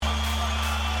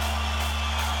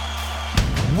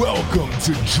Welcome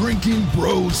to Drinking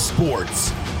Bros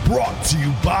Sports, brought to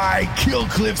you by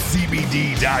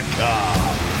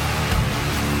KillcliffCBD.com.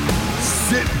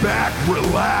 Sit back,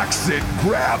 relax, and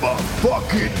grab a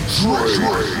fucking drink.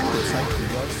 Website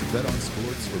that loves to bet on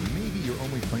sports, or maybe you're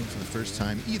only playing for the first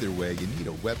time. Either way, you need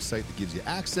a website that gives you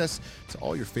access to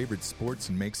all your favorite sports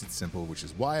and makes it simple, which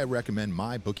is why I recommend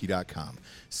MyBookie.com.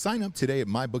 Sign up today at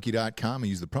MyBookie.com and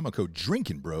use the promo code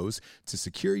DrinkinBros to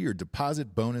secure your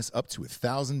deposit bonus up to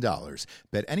 $1,000.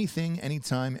 Bet anything,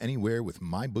 anytime, anywhere with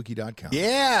MyBookie.com.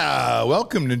 Yeah,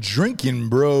 welcome to Drinking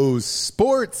Bros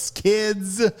Sports,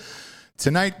 kids.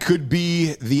 Tonight could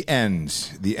be the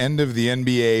end of the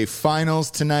NBA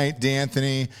Finals tonight,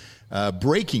 D'Anthony.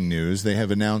 Breaking news, they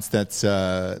have announced that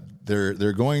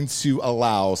they're going to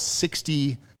allow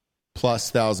 60-plus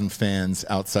thousand fans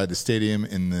outside the stadium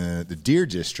in the Deer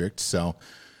District. So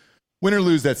win or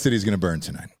lose, that city's going to burn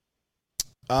tonight.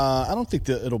 I don't think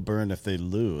that it'll burn if they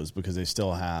lose because they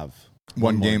still have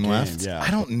one game left. Yeah. I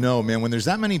don't know, man. When there's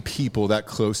that many people that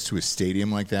close to a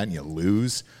stadium like that and you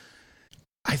lose,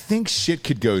 I think shit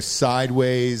could go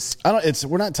sideways.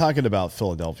 We're not talking about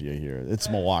Philadelphia here. It's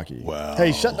Milwaukee. Wow.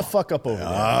 Hey, shut the fuck up over there.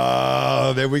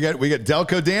 Oh, there we got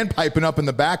Delco Dan piping up in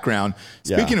the background.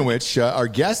 Speaking of which, our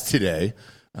guest today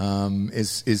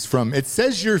is from. It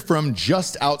says you're from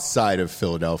just outside of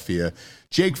Philadelphia.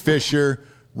 Jake Fisher,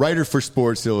 writer for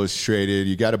Sports Illustrated.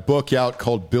 You got a book out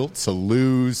called Built to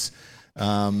Lose.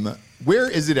 Where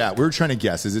is it at? We were trying to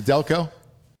guess. Is it Delco?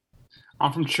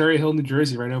 I'm from Cherry Hill, New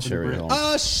Jersey, right over the bridge.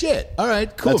 Oh, shit. All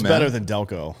right, cool, That's man. better than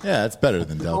Delco. Yeah, it's better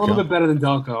than Delco. A little bit better than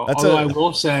Delco. Although I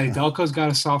will say, Delco's got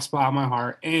a soft spot in my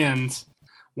heart. And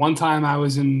one time I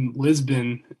was in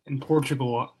Lisbon in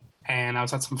Portugal, and I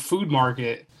was at some food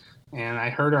market, and I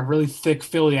heard a really thick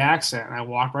Philly accent. And I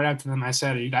walked right up to them. I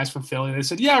said, "Are you guys from Philly?" They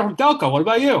said, "Yeah, we're from Delco. What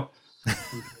about you?"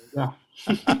 Yeah.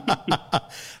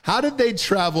 How did they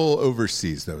travel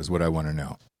overseas, though, is what I want to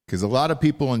know. Because a lot of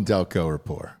people in Delco are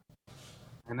poor.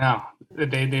 I know.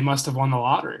 They must have won the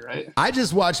lottery, right? I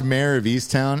just watched Mayor of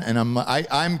Easttown, and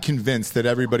I'm convinced that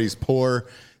everybody's poor.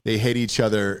 They hate each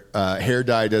other. Hair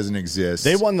dye doesn't exist.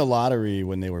 They won the lottery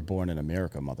when they were born in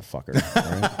America, motherfucker.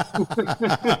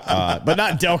 Right? But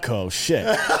not Delco. Shit.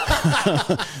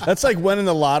 That's like winning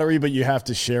the lottery, but you have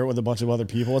to share it with a bunch of other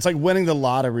people. It's like winning the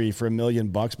lottery for $1 million,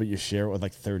 but you share it with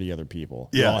like 30 other people.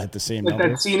 Yeah. They all hit the same like number.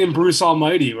 that scene in Bruce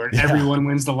Almighty where everyone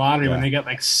wins the lottery when they get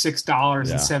like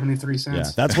 $6.73.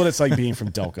 Yeah, that's what it's like being from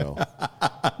Delco.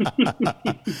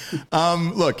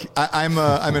 Look,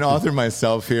 I'm an author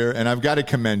myself here, and I've got to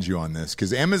commend you on this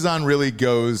because Amazon really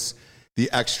goes the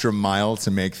extra mile to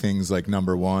make things like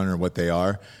number one or what they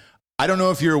are. I don't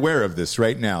know if you're aware of this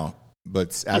right now,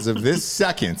 but as of this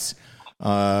second,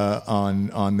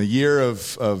 on the year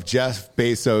of Jeff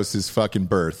Bezos' fucking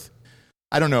birth,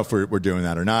 I don't know if we're doing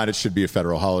that or not. It should be a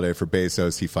federal holiday for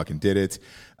Bezos. He fucking did it.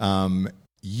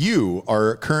 You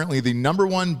are currently the number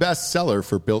one bestseller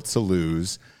for Built to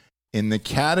Lose in the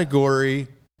category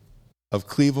of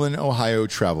Cleveland, Ohio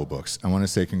travel books. I want to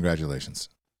say congratulations.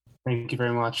 Thank you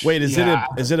very much. Wait, is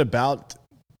it about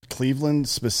Cleveland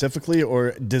specifically,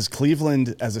 or does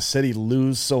Cleveland as a city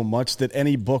lose so much that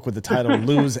any book with the title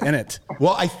 "Lose" in it,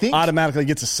 well, I think automatically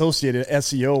gets associated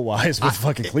SEO wise with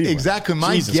fucking Cleveland? Exactly.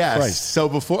 My Jesus guess. Christ.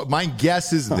 So my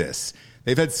guess is this: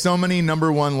 they've had so many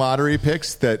number one lottery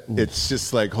picks that it's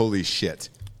just like holy shit.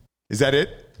 Is that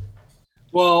it?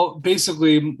 Well,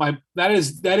 basically, that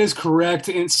is correct,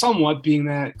 and somewhat being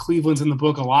that Cleveland's in the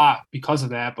book a lot because of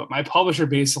that. But my publisher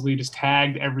basically just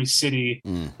tagged every city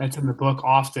that's in the book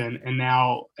often, and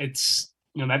now it's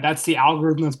that's the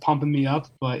algorithm that's pumping me up.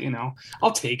 But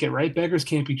I'll take it, right? Beggars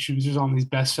can't be choosers on these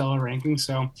bestseller rankings.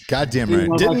 So goddamn right.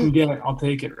 If I can get it, I'll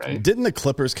take it, right? Didn't the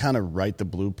Clippers kind of write the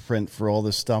blueprint for all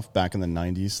this stuff back in the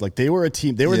 90s? Like they were a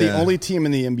team. They were the only team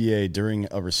in the NBA during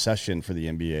a recession for the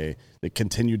NBA that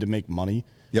continued to make money.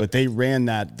 Yep. But they ran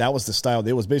that. That was the style.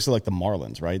 It was basically like the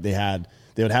Marlins, right? They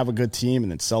would have a good team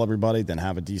and then sell everybody, then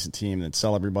have a decent team and then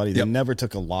sell everybody. They never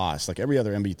took a loss. Like every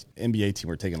other NBA team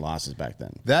were taking losses back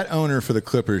then. That owner for the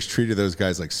Clippers treated those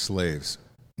guys like slaves.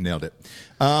 Nailed it.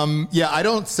 I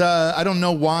don't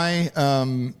know why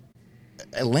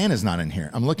Atlanta's not in here.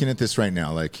 I'm looking at this right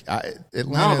now. Like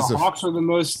Atlanta's the Hawks are the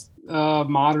most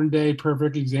modern day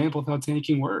perfect example of how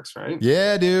tanking works, right?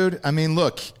 Yeah, dude. I mean,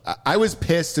 look, I was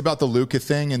pissed about the Luka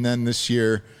thing, and then this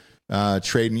year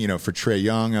trading, for Trae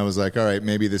Young, I was like, all right,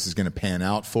 maybe this is going to pan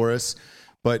out for us,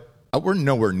 but we're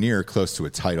nowhere near close to a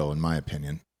title, in my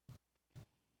opinion.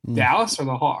 Dallas or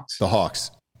the Hawks? The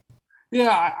Hawks.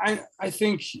 Yeah, I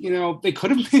think they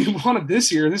could have maybe won it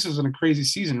this year. This wasn't a crazy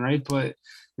season, right? But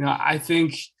I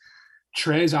think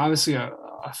Trae is obviously a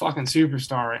a fucking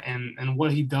superstar, and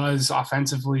what he does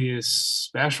offensively is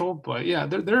special. But yeah,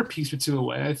 they're a piece or two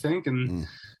away, I think, and.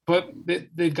 But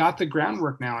they've got the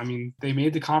groundwork now. I mean, they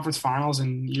made the conference finals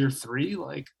in year 3.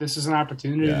 Like, this is an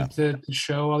opportunity to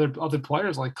show other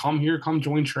players, like, come here, come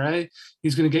join Trey.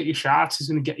 He's going to get you shots. He's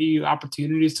going to get you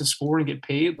opportunities to score and get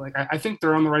paid. Like, I think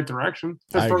they're on the right direction.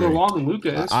 They're further along than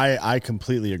Luka is. I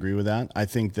completely agree with that. I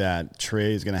think that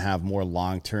Trey is going to have more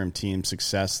long-term team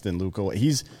success than Luka.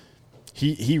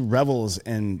 He revels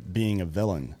in being a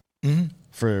villain. Mm-hmm.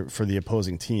 For the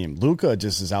opposing team. Luka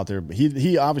just is out there.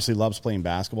 He obviously loves playing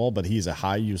basketball, but he's a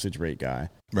high usage rate guy,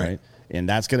 right? And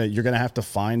you're gonna have to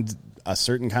find a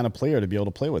certain kind of player to be able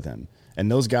to play with him. And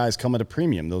those guys come at a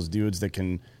premium. Those dudes that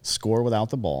can score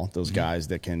without the ball. Those guys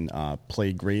that can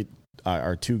play great,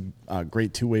 are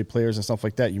great two-way players and stuff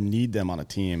like that. You need them on a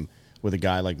team with a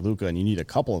guy like Luka, and you need a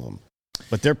couple of them.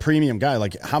 But they're premium guy.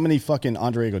 Like, how many fucking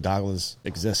Andre Iguodalas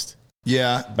exist?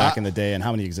 Yeah, back in the day, and how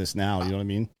many exist now? You know what I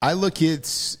mean? I look at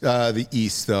the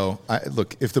East, though.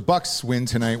 Look, if the Bucks win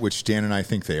tonight, which Dan and I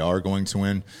think they are going to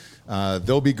win,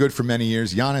 they'll be good for many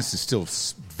years. Giannis is still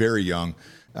very young.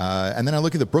 And then I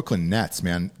look at the Brooklyn Nets,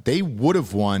 man. They would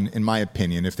have won, in my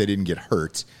opinion, if they didn't get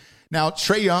hurt. Now,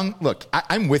 Trae Young, look,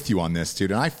 I'm with you on this,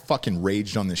 dude, and I fucking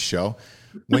raged on this show.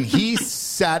 When he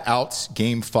sat out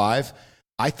Game 5,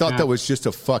 I thought that was just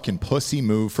a fucking pussy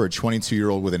move for a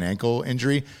 22-year-old with an ankle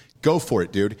injury. Go for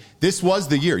it, dude. This was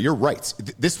the year. You're right.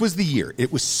 This was the year.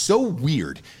 It was so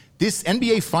weird. This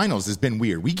NBA Finals has been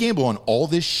weird. We gamble on all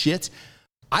this shit.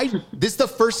 This is the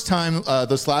first time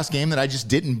this last game that I just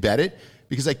didn't bet it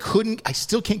because I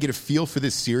still can't get a feel for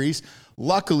this series.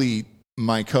 Luckily,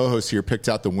 my co-host here picked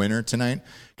out the winner tonight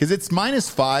because it's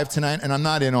 -5 tonight, and I'm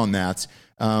not in on that.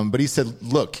 But he said,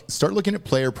 look, start looking at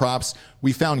player props.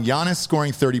 We found Giannis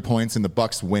scoring 30 points and the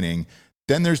Bucks winning.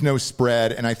 Then there's no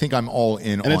spread, and I think I'm all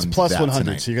in on that. And it's plus 100,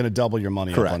 tonight. so you're going to double your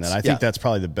money up on that. I think that's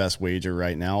probably the best wager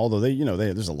right now, although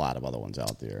there's a lot of other ones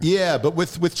out there. Yeah, but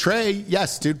with Trae,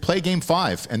 yes, dude, play Game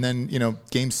 5, and then,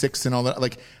 Game 6 and all that.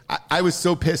 Like, I was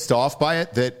so pissed off by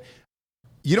it that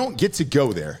you don't get to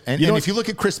go there. And if you look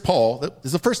at Chris Paul, this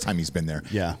is the first time he's been there.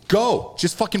 Yeah. Go.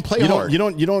 Just fucking play hard. You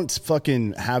don't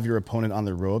fucking have your opponent on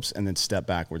the ropes and then step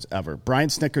backwards ever.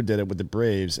 Brian Snicker did it with the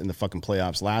Braves in the fucking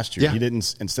playoffs last year. Yeah. He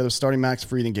didn't, instead of starting Max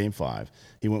Fried in Game 5,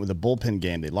 he went with a bullpen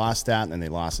game. They lost that, and then they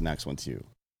lost the next one too.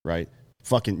 Right?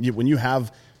 When you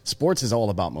have sports is all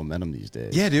about momentum these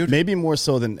days. Yeah, dude. Maybe more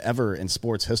so than ever in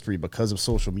sports history because of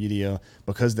social media,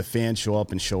 because the fans show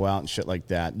up and show out and shit like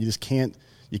that. You just can't.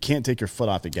 You can't take your foot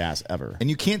off the gas ever. And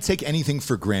you can't take anything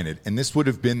for granted. And this would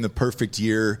have been the perfect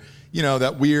year.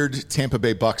 That weird Tampa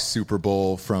Bay Bucks Super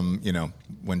Bowl from,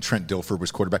 when Trent Dilfer was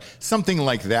quarterback. Something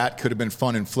like that could have been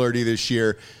fun and flirty this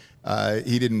year.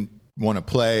 He didn't want to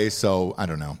play, so I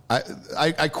don't know.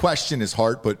 I question his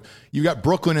heart, but you got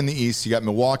Brooklyn in the East. You got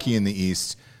Milwaukee in the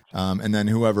East. And then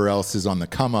whoever else is on the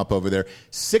come up over there.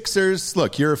 Sixers,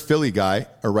 look, you're a Philly guy,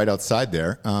 or right outside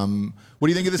there. What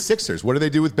do you think of the Sixers? What do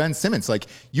they do with Ben Simmons? Like,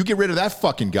 you get rid of that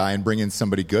fucking guy and bring in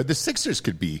somebody good. The Sixers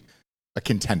could be a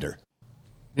contender.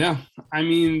 Yeah. I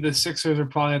mean, the Sixers are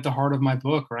probably at the heart of my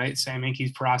book, right? Sam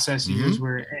Hinkie's process years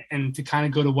and to kind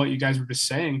of go to what you guys were just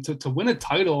saying, to win a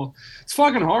title, it's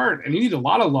fucking hard. And you need a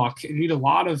lot of luck. And you need a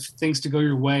lot of things to go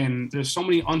your way. And there's so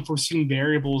many unforeseen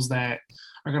variables that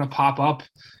are going to pop up,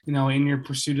 in your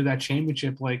pursuit of that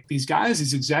championship. Like, these guys,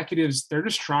 these executives, they're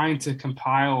just trying to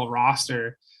compile a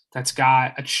roster that's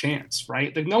got a chance,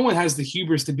 right? Like, no one has the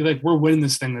hubris to be like, we're winning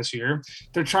this thing this year.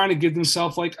 They're trying to give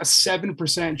themselves like a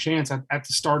 7% chance at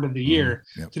the start of the year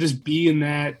to just be in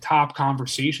that top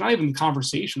conversation. Not even the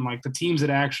conversation, like the teams that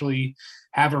actually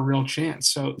have a real chance.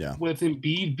 So with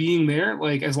Embiid being there,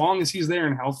 like, as long as he's there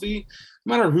and healthy,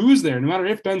 no matter who's there, no matter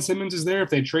if Ben Simmons is there, if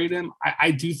they trade him,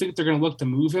 I do think they're going to look to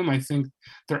move him. I think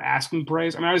they're asking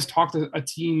price. I mean, I just talked to a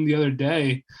team the other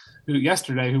day,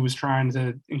 yesterday, who was trying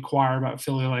to inquire about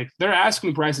Philly. Like, their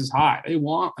asking price is high. They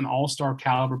want an all-star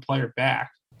caliber player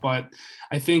back. But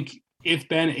I think if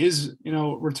Ben is,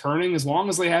 returning, as long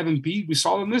as they have Embiid, we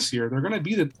saw them this year, they're going to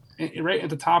be right at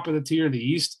the top of the tier of the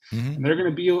East. And they're going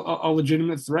to be a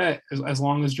legitimate threat as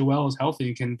long as Joel is healthy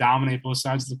and can dominate both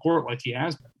sides of the court like he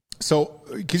has been. So,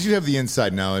 because you have the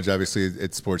inside knowledge, obviously,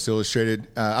 at Sports Illustrated,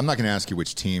 I'm not going to ask you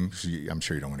which team. I'm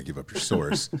sure you don't want to give up your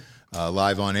source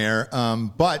live on air.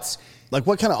 But like,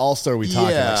 what kind of all-star are we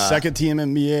talking? Like second team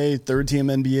NBA, third team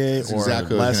NBA, that's or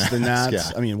exactly less than that? Yeah.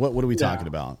 I mean, what are we talking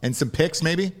about? And some picks,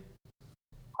 maybe?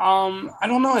 I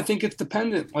don't know. I think it's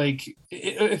dependent. Like,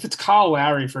 if it's Kyle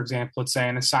Lowry, for example, let's say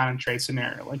in a sign and trade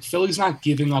scenario, like, Philly's not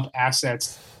giving up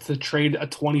assets to trade a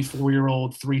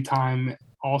 24-year-old 3-time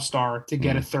all-star to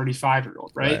get a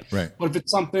 35-year-old, right? Right. But if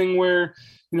it's something where,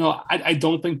 I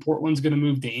don't think Portland's going to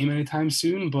move Dame anytime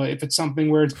soon, but if it's something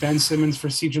where it's Ben Simmons for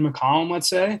CJ McCollum, let's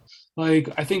say, like,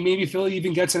 I think maybe Philly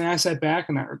even gets an asset back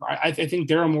in that regard. I think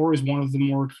Daryl Morey is one of the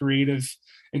more creative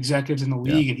executives in the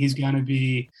league, and he's going to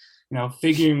be,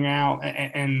 figuring out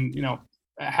and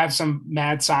have some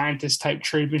mad scientist type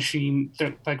trade machine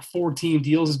that like 14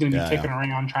 deals is going to be kicking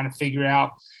around trying to figure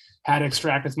out how to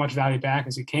extract as much value back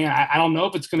as he can. I don't know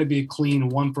if it's going to be a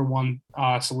clean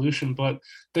 1-for-1 solution, but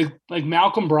like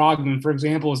Malcolm Brogdon, for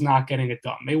example, is not getting it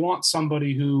done. They want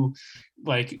somebody who,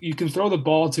 like, you can throw the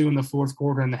ball to in the fourth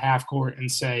quarter and the half court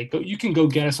and say, you can go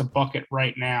get us a bucket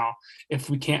right now if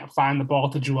we can't find the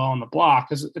ball to Joel on the block.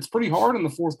 Because it's pretty hard in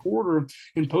the fourth quarter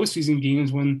in postseason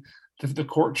games when the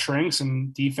court shrinks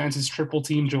and defenses triple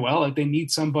team Joel. Like, they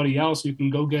need somebody else who can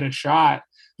go get a shot,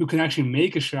 who can actually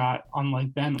make a shot,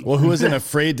 unlike Ben. Well, who isn't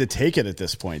afraid to take it at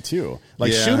this point, too.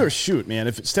 Like, shoot or shoot, man.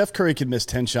 If Steph Curry could miss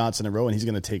 10 shots in a row and he's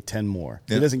going to take 10 more,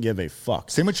 he doesn't give a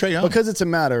fuck. Same with Trae Young. Because it's a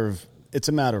matter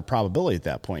of probability at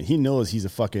that point. He knows he's a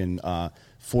fucking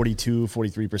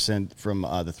 43% from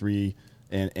the three,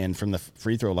 and from the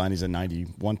free throw line, he's a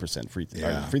 91% free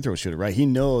throw shooter, right? He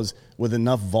knows with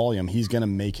enough volume, he's going to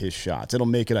make his shots. It'll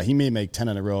make it. He may make 10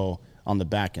 in a row on the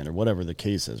back end or whatever the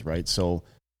case is, right? So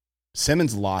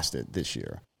Simmons lost it this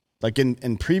year. Like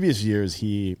in previous years,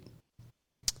 he's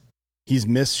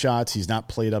missed shots. He's not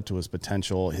played up to his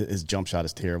potential. His jump shot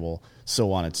is terrible,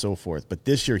 so on and so forth. But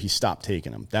this year, he stopped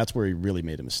taking them. That's where he really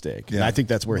made a mistake. Yeah. And I think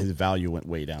that's where his value went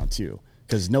way down, too.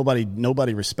 Because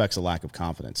nobody respects a lack of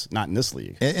confidence, not in this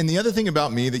league. And the other thing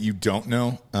about me that you don't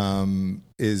know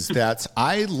is that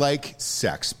I like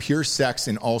sex, pure sex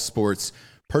in all sports,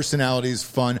 personalities,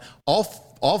 fun.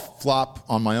 I'll flop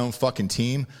on my own fucking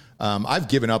team. I've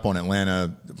given up on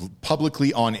Atlanta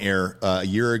publicly on air a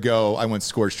year ago. I went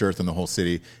scorched earth in the whole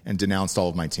city and denounced all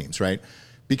of my teams, right?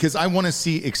 Because I want to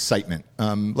see excitement,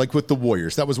 like with the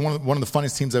Warriors. That was one of the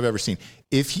funnest teams I've ever seen.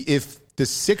 If the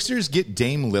Sixers get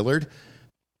Dame Lillard,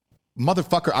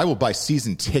 motherfucker, I will buy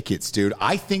season tickets, dude.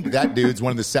 I think that dude's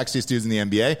one of the sexiest dudes in the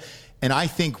NBA. And I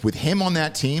think with him on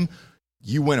that team,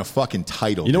 you win a fucking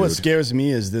title. You know what scares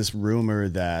me is this rumor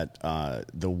that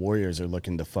the Warriors are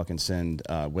looking to fucking send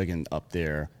Wiggin up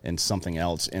there and something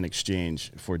else in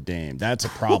exchange for Dame. That's a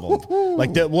problem.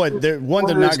 Like that, they're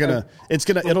not gonna.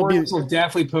 It'll be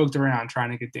definitely poked around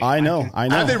trying to get Dame. I know.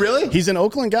 Have they really? He's an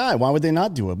Oakland guy. Why would they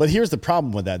not do it? But here's the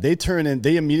problem with that: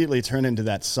 they immediately turn into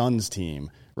that Suns team,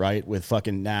 right, with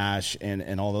fucking Nash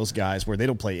and all those guys where they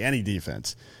don't play any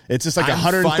defense. It's just like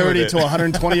 130 to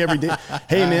 120 every day.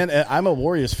 Hey, man, I'm a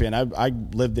Warriors fan. I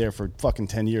lived there for fucking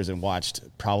 10 years and watched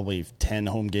probably 10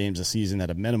 home games a season at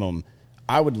a minimum.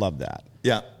 I would love that.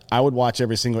 Yeah. I would watch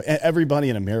everybody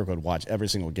in America would watch every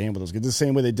single game with those guys. The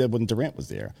same way they did when Durant was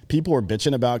there. People were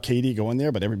bitching about KD going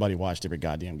there, but everybody watched every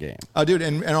goddamn game. Oh, dude,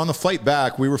 and on the flight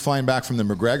back, we were flying back from the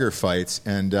McGregor fights,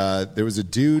 and there was a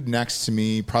dude next to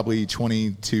me, probably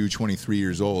 22, 23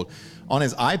 years old. On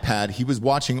his iPad, he was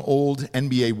watching old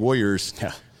NBA Warriors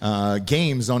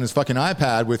games on his fucking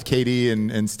iPad with KD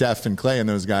and Steph and Clay and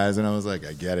those guys, and I was like,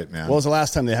 I get it, man. Well, it was the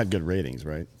last time they had good ratings,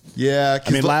 right? Yeah.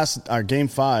 I mean, our Game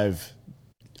 5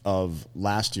 of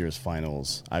last year's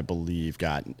finals, I believe,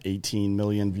 got 18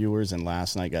 million viewers, and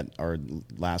last game got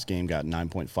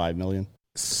 9.5 million.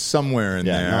 Somewhere in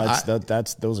there. No,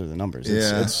 those are the numbers.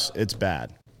 It's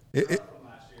bad. It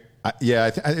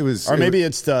was. Or maybe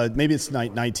it's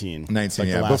 19. 19, like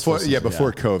yeah.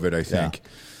 Before COVID, I think.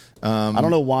 Yeah. I don't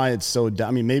know why it's so.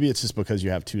 I mean, maybe it's just because you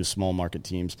have two small market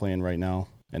teams playing right now,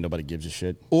 and nobody gives a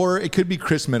shit. Or it could be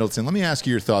Chris Middleton. Let me ask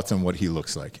you your thoughts on what he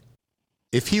looks like.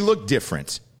 If he looked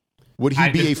different, would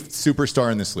he be a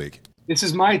superstar in this league? This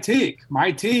is my take.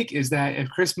 My take is that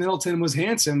if Chris Middleton was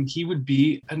handsome, he would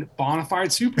be a bona fide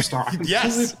superstar.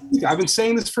 Yes. I've been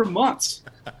saying this for months.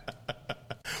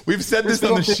 We've said this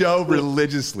on the show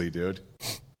religiously, dude.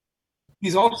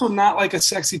 He's also not like a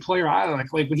sexy player either.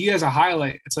 Like when he has a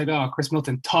highlight, it's like, oh, Chris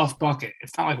Middleton, tough bucket.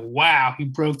 It's not like, wow, he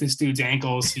broke this dude's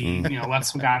ankles. He left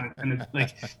some guy. And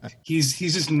like he's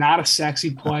just not a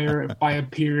sexy player by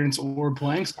appearance or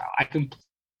playing style. I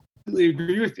completely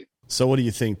agree with you. So what do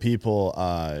you think people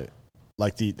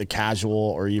like the casual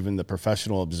or even the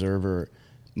professional observer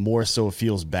more so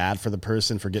feels bad for the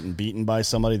person for getting beaten by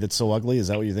somebody that's so ugly? Is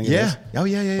that what you think? Yeah. It is? Oh,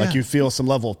 yeah. Like you feel some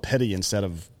level of pity instead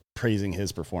of praising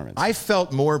his performance. I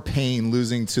felt more pain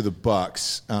losing to the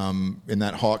Bucks in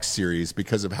that Hawks series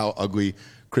because of how ugly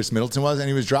Chris Middleton was, and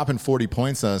he was dropping 40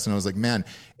 points on us, and I was like, man,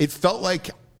 it felt like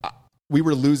we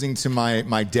were losing to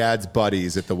my dad's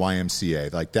buddies at the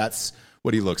YMCA. Like that's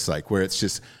what he looks like, where it's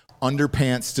just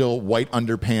underpants, still white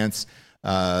underpants,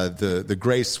 The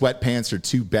gray sweatpants are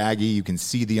too baggy. You can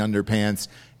see the underpants,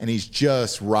 and he's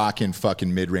just rocking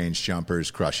fucking mid-range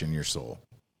jumpers, crushing your soul.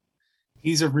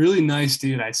 He's a really nice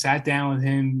dude. I sat down with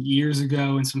him years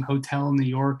ago in some hotel in New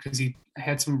York because he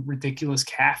had some ridiculous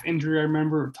calf injury. I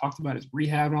remember talked about his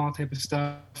rehab and all that type of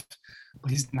stuff. But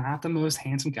he's not the most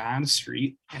handsome guy on the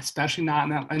street, especially not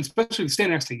in that. And especially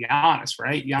standing next to Giannis,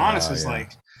 right? Giannis is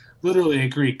like literally a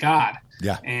Greek god.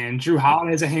 Yeah. And Drew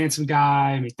Holiday is a handsome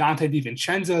guy. I mean, Dante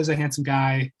DiVincenzo is a handsome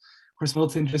guy. Chris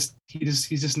Middleton he's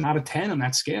just not a 10 on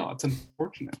that scale. It's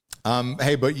unfortunate.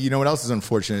 Hey, but you know what else is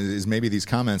unfortunate is maybe these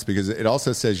comments, because it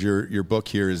also says your book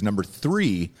here is number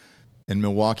 3 in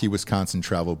Milwaukee, Wisconsin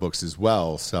travel books as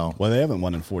well. So they haven't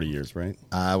won in 40 years, right?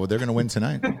 Well, they're going to win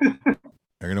tonight.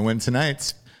 They're going to win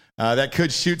tonight. That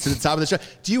could shoot to the top of the show.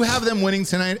 Do you have them winning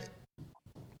tonight?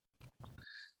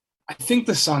 I think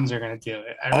the Suns are going to do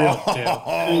it. I really do.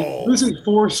 I mean, losing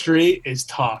 4 straight is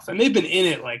tough, and they've been in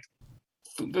it like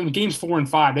in games 4 and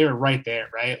 5. They were right there,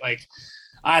 right? Like,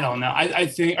 I don't know. I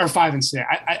think, or 5 and 6.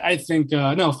 I think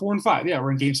no, 4 and 5. Yeah,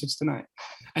 we're in game 6 tonight.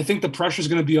 I think the pressure is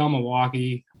going to be on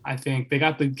Milwaukee. I think they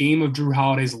got the game of Drew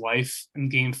Holiday's life in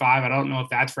game 5. I don't know if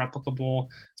that's replicable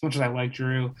as much as I like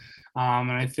Drew.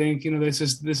 And I think, this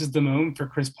is the moment for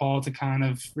Chris Paul to kind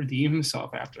of redeem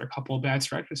himself after a couple of bad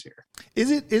stretches here.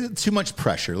 Is it too much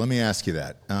pressure? Let me ask you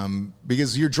that.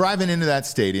 Because you're driving into that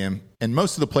stadium, and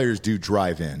most of the players do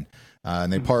drive in,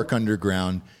 and they park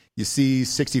underground. You see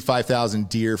 65,000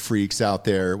 deer freaks out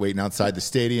there waiting outside the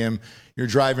stadium. You're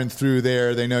driving through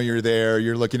there. They know you're there.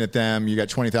 You're looking at them. You got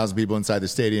 20,000 people inside the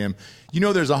stadium.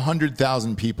 There's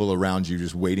 100,000 people around you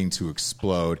just waiting to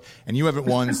explode. And you haven't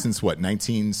won since, what,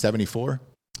 1974?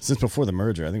 Since before the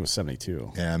merger. I think it was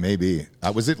 72. Yeah, maybe.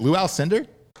 Was it Lou Alcindor?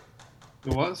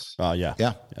 It was? Yeah.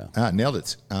 Nailed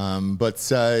it.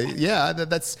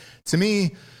 That's, to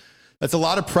me, that's a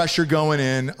lot of pressure going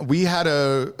in. We had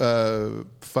a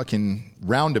fucking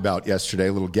roundabout yesterday,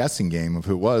 a little guessing game of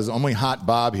who it was. Only Hot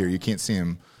Bob here. You can't see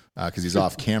him because he's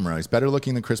off camera. He's better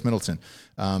looking than Chris Middleton.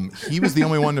 He was the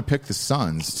only one to pick the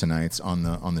Suns tonight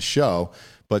on the show.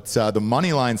 But the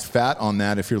money line's fat on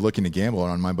that. If you're looking to gamble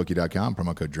on mybookie.com,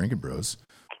 promo code Drinking Bros,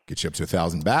 get you up to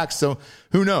 $1,000 back. So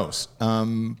who knows?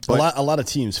 But a lot of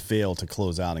teams fail to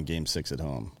close out in Game 6 at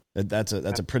home. That's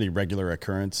a pretty regular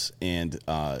occurrence, and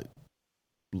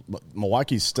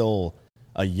Milwaukee's still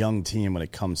a young team when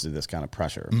it comes to this kind of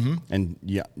pressure. Mm-hmm. And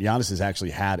Giannis has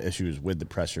actually had issues with the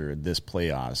pressure this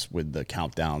playoffs, with the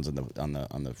countdowns and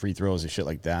on the free throws and shit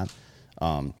like that.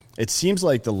 It seems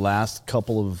like the last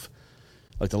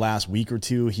week or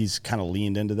two, he's kind of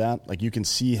leaned into that. Like, you can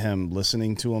see him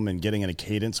listening to him and getting in a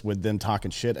cadence with them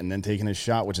talking shit and then taking his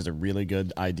shot, which is a really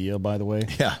good idea, by the way.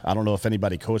 Yeah. I don't know if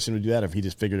anybody coached him to do that, if he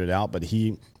just figured it out, but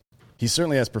he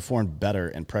certainly has performed better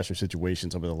in pressure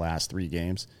situations over the last 3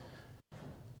 games.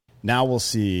 Now we'll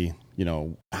see,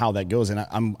 how that goes. And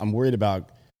I'm worried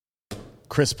about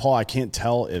Chris Paul. I can't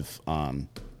tell if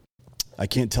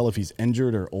he's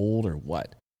injured or old or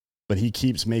what. But he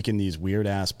keeps making these weird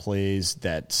ass plays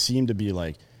that seem to be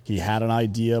like he had an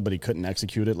idea, but he couldn't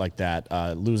execute it, like that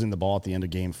losing the ball at the end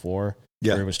of game 4.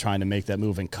 Yeah. Where he was trying to make that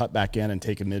move and cut back in and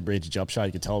take a mid-range jump shot.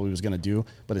 You could tell what he was going to do,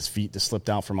 but his feet just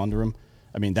slipped out from under him.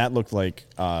 I mean, that looked like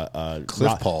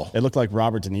Cliff Paul. It looked like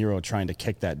Robert De Niro trying to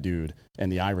kick that dude and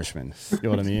the Irishman. You know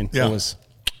what I mean? Yeah.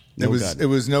 It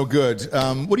was no good.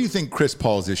 What do you think Chris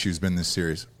Paul's issue's been this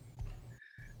series?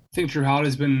 I think Drew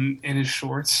Holiday's been in his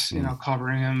shorts,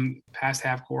 covering him past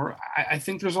half court. I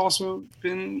think there's also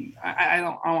been, I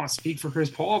don't want to speak for Chris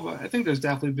Paul, but I think there's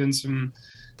definitely been some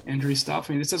injury stuff.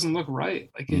 I mean, this doesn't look right.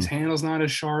 Like, his handle's not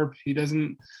as sharp. He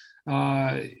doesn't,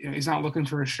 he's not looking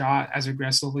for a shot as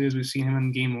aggressively as we've seen him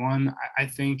in game 1. I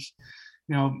think,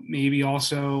 maybe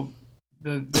also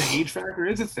the age factor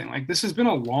is a thing. Like, this has been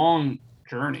a long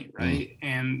journey, right?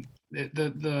 And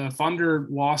the Thunder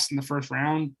lost in the first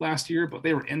round last year, but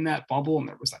they were in that bubble and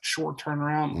there was that short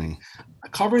turnaround.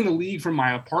 Like, covering the league from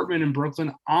my apartment in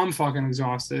Brooklyn, I'm fucking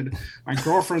exhausted. My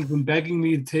girlfriend's been begging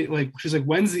me to take, she's like,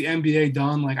 when's the NBA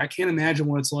done? Like, I can't imagine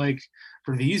what it's like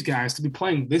for these guys to be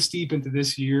playing this deep into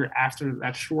this year after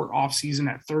that short off season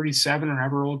at 37 or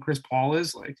however old Chris Paul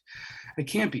is. Like, it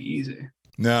can't be easy.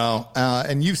 No,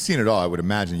 and you've seen it all, I would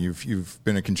imagine. You've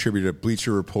been a contributor to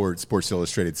Bleacher Report, Sports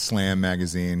Illustrated, Slam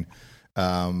magazine.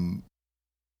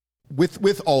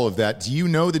 With all of that, do you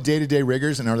know the day-to-day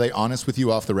rigors, and are they honest with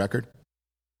you off the record?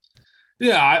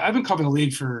 Yeah, I've been covering the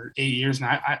league for 8 years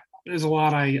now. There's a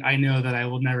lot I know that I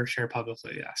will never share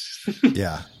publicly, yes.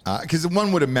 Yeah, because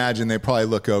one would imagine they probably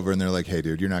look over and they're like, hey,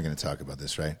 dude, you're not going to talk about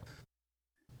this, right?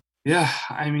 Yeah,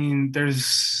 I mean,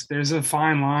 there's a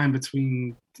fine line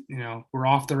between, we're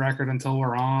off the record until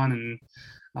we're on. And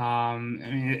I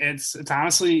mean, it's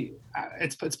honestly,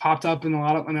 it's popped up in a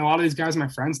lot of these guys are my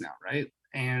friends now, right?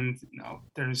 And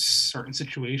there's certain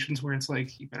situations where it's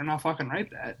like, you better not fucking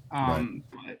write that. But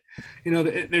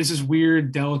there's this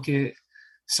weird, delicate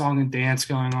song and dance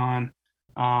going on.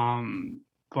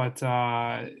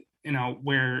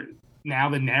 Where now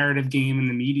the narrative game in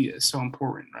the media is so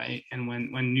important, right? And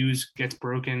when news gets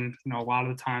broken, a lot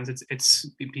of the times it's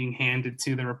being handed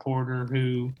to the reporter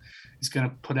who is going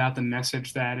to put out the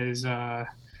message that is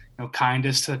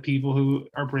kindest to the people who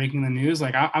are breaking the news.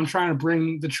 Like I'm trying to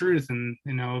bring the truth and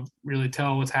really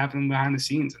tell what's happening behind the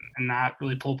scenes and not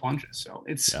really pull punches. So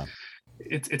it's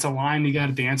a line you got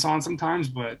to dance on sometimes,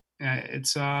 but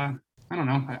it's I don't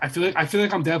know. I feel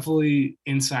like I'm definitely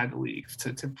inside the league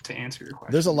to answer your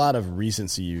question. There's a lot of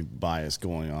recency bias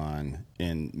going on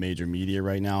in major media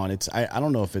right now, and I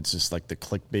don't know if it's just like the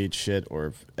clickbait shit or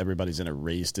if everybody's in a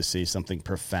race to say something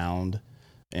profound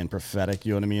and prophetic.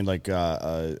 You know what I mean? Like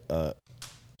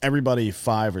everybody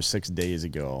 5 or 6 days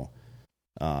ago,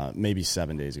 maybe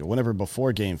 7 days ago, whenever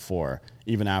before Game 4,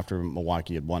 even after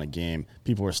Milwaukee had won a game,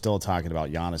 people were still talking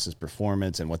about Giannis's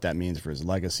performance and what that means for his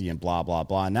legacy and blah, blah,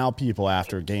 blah. Now people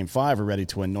after Game 5 are ready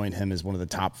to anoint him as one of the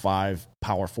top 5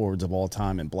 power forwards of all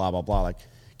time and blah, blah, blah. Like,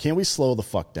 can we slow the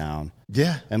fuck down?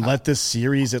 Yeah. And let this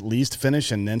series at least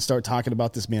finish and then start talking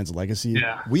about this man's legacy?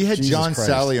 Yeah. We had John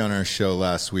Sally on our show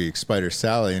last week, Spider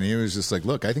Sally, and he was just like,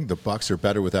 look, I think the Bucks are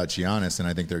better without Giannis, and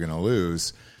I think they're going to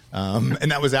lose.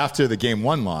 And that was after the Game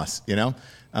 1 loss, and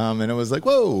it was like,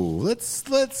 whoa, let's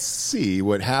see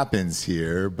what happens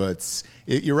here. But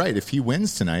you're right. If he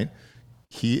wins tonight,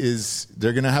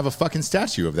 they're going to have a fucking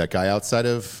statue of that guy outside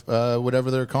of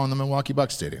whatever they're calling the Milwaukee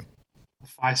Bucks Stadium.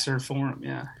 Fiserv Forum,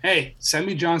 yeah. Hey, send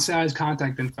me John Sally's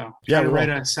contact info. Yeah, to write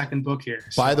a second book here.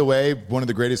 So. By the way, one of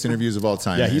the greatest interviews of all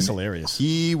time. Yeah, he's hilarious.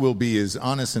 He will be as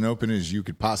honest and open as you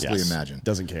could possibly imagine.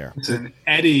 Doesn't care. Listen,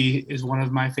 Eddie is one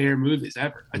of my favorite movies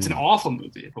ever. It's an awful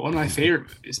movie, but one of my favorite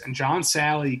movies. And John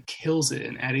Sally kills it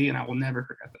in Eddie, and I will never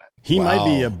forget that. He might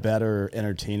be a better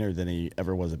entertainer than he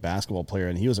ever was a basketball player,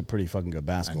 and he was a pretty fucking good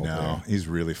basketball player. He's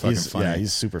really fucking funny. Yeah,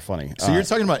 he's super funny. So you're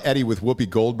talking about Eddie with Whoopi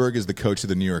Goldberg as the coach of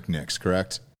the New York Knicks,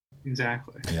 correct?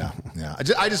 Exactly. Yeah.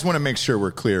 I just want to make sure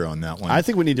we're clear on that one. I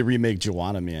think we need to remake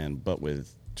Joanna Man, but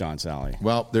with John Sally.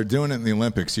 Well, they're doing it in the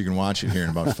Olympics. You can watch it here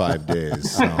in about 5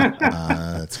 days. So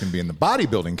it's going to be in the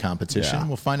bodybuilding competition. Yeah.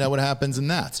 We'll find out what happens in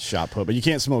that. Shot put, but you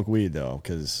can't smoke weed though,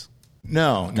 because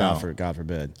no. God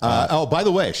forbid. By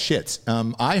the way, shit.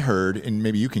 I heard, and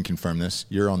maybe you can confirm this.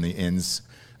 You're on the ins.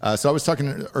 So I was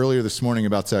talking earlier this morning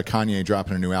about Kanye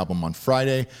dropping a new album on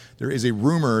Friday. There is a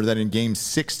rumor that in Game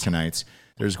 6 tonight,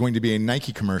 there's going to be a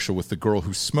Nike commercial with the girl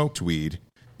who smoked weed,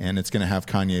 and it's going to have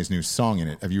Kanye's new song in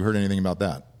it. Have you heard anything about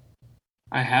that?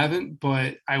 I haven't,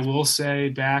 but I will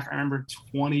say I remember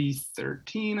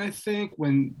 2013, I think,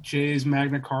 when Jay's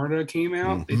Magna Carta came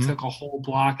out, they took a whole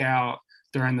block out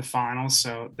during the finals,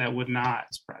 so that would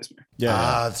not surprise me.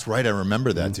 Yeah. That's right. I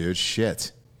remember that, dude.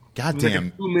 Shit. God damn.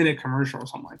 Like a 2-minute commerceral or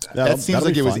something like that. That seems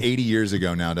like it was 80 years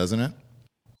ago now, doesn't it?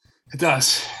 It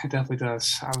does. It definitely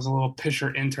does. I was a little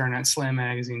Pisher intern at Slam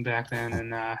Magazine back then, and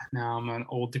now I'm an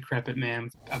old, decrepit man,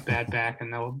 a bad back, and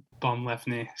no bum left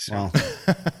knee. So.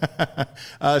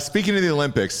 Wow. Speaking of the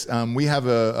Olympics, we have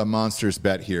a monsters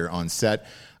bet here on set.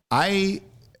 I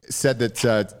said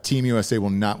that Team USA will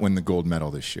not win the gold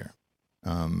medal this year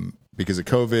because of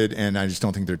COVID, and I just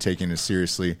don't think they're taking it as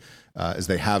seriously as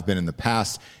they have been in the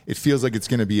past. It feels like it's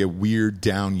going to be a weird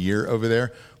down year over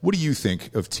there. What do you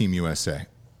think of Team USA?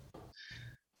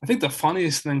 I think the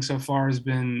funniest thing so far has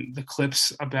been the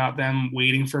clips about them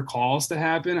waiting for calls to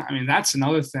happen. I mean, that's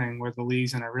another thing where the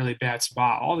league's in a really bad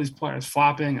spot. All these players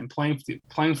flopping and playing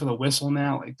for the whistle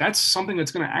now. Like, that's something that's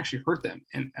going to actually hurt them.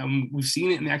 And we've seen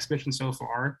it in the exhibition so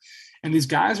far. And these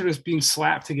guys are just being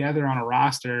slapped together on a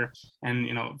roster and,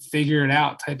 figure it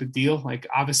out type of deal. Like,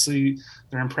 obviously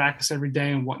they're in practice every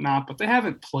day and whatnot, but they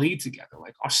haven't played together.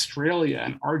 Like Australia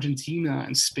and Argentina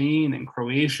and Spain and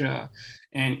Croatia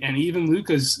and even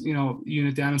Luka's,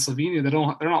 unit down in Slovenia,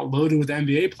 they're not loaded with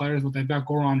NBA players, but they've got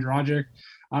Goran Dragic.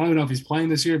 I don't even know if he's playing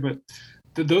this year, but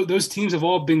those teams have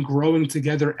all been growing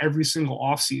together every single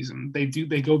offseason.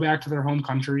 They go back to their home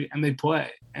country and they play.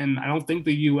 And I don't think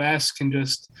the U.S. can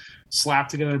just slap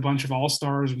together a bunch of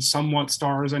all-stars and somewhat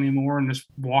stars anymore and just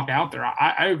walk out there.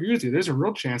 I agree with you. There's a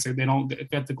real chance that they don't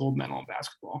get the gold medal in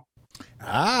basketball.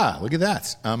 Look at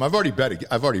that. I've already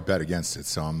bet against it,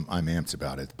 so I'm amped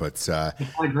about it. But it's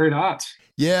probably great odds.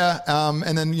 Yeah,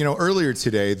 and then earlier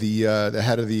today, the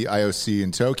head of the IOC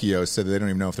in Tokyo said that they don't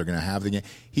even know if they're going to have the game.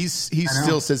 He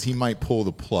still says he might pull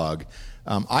the plug.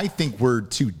 I think we're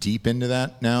too deep into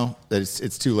that now. That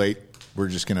it's too late. We're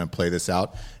just going to play this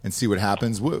out and see what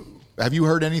happens. Have you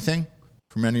heard anything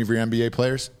from any of your NBA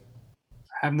players?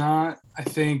 I have not. I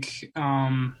think,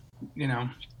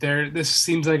 this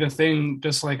seems like a thing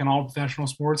just like in all professional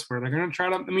sports where they're going to try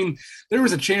to – I mean, there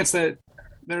was a chance that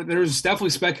there's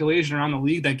definitely speculation around the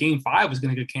league that Game 5 was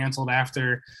going to get canceled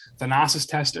after the Thanasis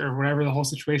test or whatever the whole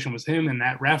situation was him and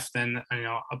that ref then,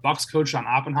 a Bucks coach on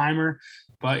Oppenheimer.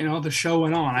 But, the show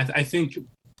went on. I think –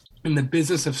 in the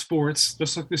business of sports,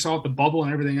 just like we saw with the bubble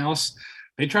and everything else,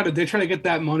 they try to get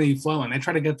that money flowing. They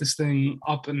try to get this thing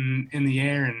up in the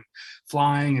air and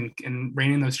flying and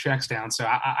raining those checks down. So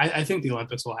I think the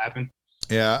Olympics will happen.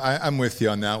 Yeah, I'm with you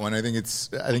on that one. I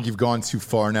think you've gone too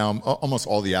far now. Almost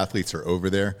all the athletes are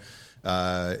over there.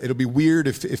 It'll be weird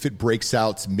if it breaks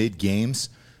out mid games.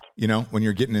 When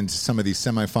you're getting into some of these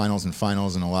semifinals and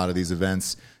finals and a lot of these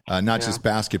events, not just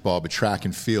basketball but track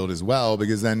and field as well,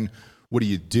 because then. What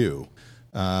do?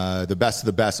 The best of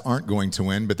the best aren't going to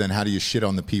win, but then how do you shit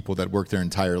on the people that work their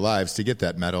entire lives to get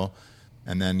that medal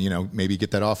and then, maybe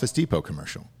get that Office Depot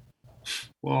commercial?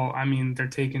 Well, I mean, they're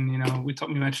taking, we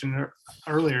mentioned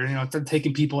earlier, they're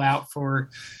taking people out for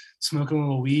smoking a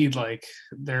little weed. Like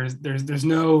there's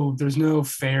no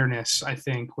fairness, I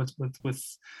think,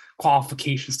 with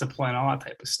qualifications to play and all that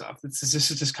type of stuff. This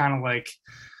is just kind of like,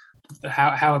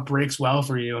 how it breaks well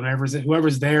for you, and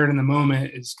whoever's there in the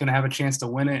moment is going to have a chance to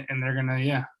win it, and they're going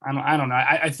to, I don't know.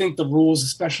 I think the rules,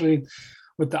 especially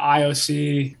with the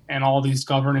IOC and all these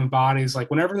governing bodies, like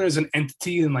whenever there's an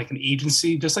entity and like an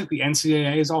agency, just like the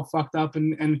NCAA is all fucked up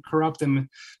and corrupt and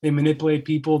they manipulate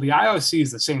people, the IOC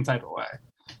is the same type of way.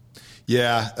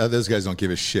 Yeah, those guys don't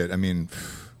give a shit. I mean,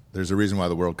 there's a reason why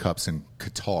the World Cup's in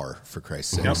Qatar, for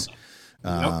Christ's sakes. Yep.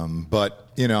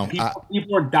 But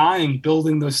people are dying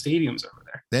building those stadiums over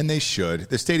there. Then they should.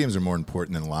 The stadiums are more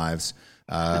important than lives.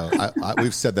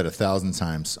 We've said that 1,000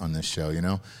 times on this show.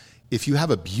 If you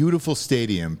have a beautiful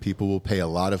stadium, people will pay a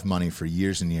lot of money for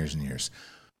years and years and years.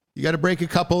 You got to break a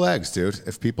couple eggs, dude.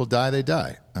 If people die, they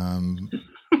die.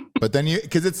 But then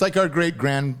because it's like our great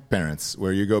grandparents,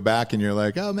 where you go back and you're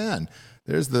like, oh man.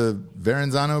 There's the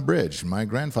Verrazano Bridge. My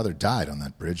grandfather died on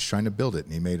that bridge trying to build it,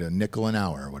 and he made $0.05 an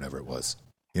hour or whatever it was.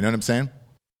 You know what I'm saying?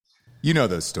 You know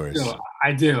those stories.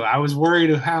 I do. I was worried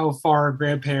of how far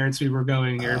grandparents we were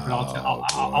going here, but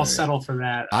I'll settle for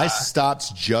that. I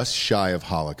stopped just shy of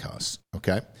Holocaust,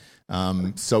 okay?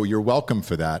 So you're welcome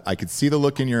for that. I could see the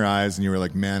look in your eyes, and you were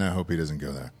like, man, I hope he doesn't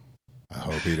go there. I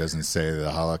hope he doesn't say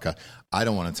the Holocaust. I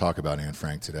don't want to talk about Anne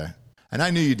Frank today. And I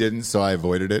knew you didn't, so I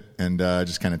avoided it and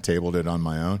just kind of tabled it on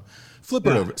my own. Flip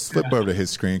over to his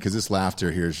screen because this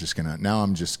laughter here is just gonna. Now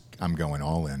I'm going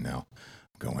all in now.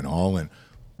 I'm going all in.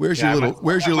 Where's your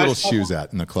little shoes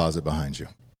at in the closet behind you?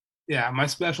 Yeah, my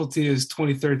specialty is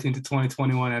 2013 to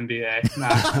 2021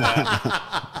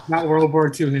 NBA, not World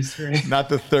War II history. Not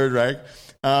the Third Reich.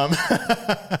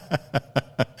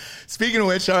 Speaking of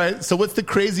which, all right. So what's the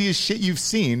craziest shit you've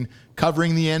seen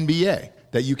covering the NBA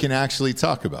that you can actually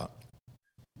talk about?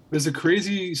 There's a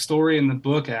crazy story in the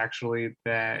book, actually,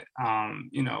 that,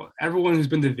 everyone who's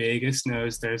been to Vegas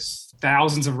knows there's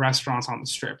thousands of restaurants on the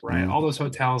Strip, right? All those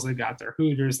hotels, they got their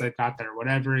Hooters, they got their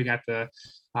whatever. You got the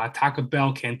Taco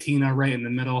Bell Cantina right in the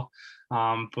middle.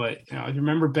 But, I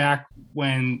remember back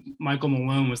when Michael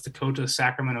Malone was the coach of the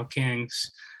Sacramento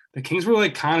Kings, the Kings were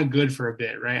like kind of good for a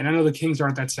bit, right? And I know the Kings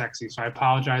aren't that sexy, so I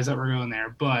apologize that we're going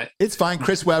there, but it's fine.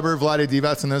 Chris Webber, Vlade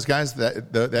Divac, and those guys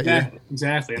that year.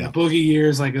 Exactly. And the Boogie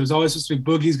years, like it was always supposed to be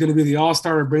Boogie's going to be the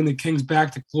all-star to bring the Kings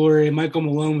back to glory. Michael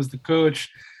Malone was the coach.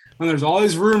 And there's all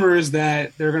these rumors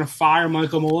that they're going to fire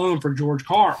Michael Malone for George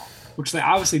Karl, which they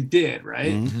obviously did,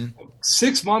 right? Mm-hmm.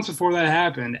 6 months before that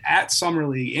happened, at Summer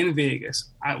League in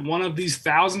Vegas, at one of these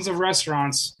thousands of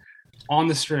restaurants on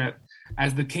the Strip,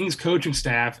 as the Kings coaching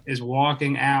staff is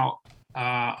walking out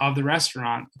of the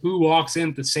restaurant, who walks in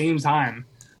at the same time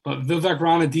but Vivek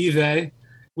Ranadive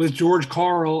with George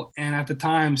Karl and at the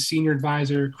time senior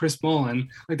advisor Chris Mullin.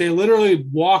 Like they literally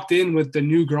walked in with the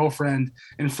new girlfriend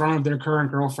in front of their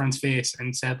current girlfriend's face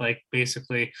and said, like,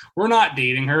 basically, we're not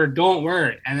dating her, don't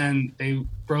worry. And then they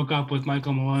broke up with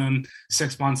Michael Malone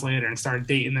 6 months later and started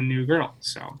dating the new girl.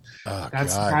 So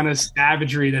that's the kind of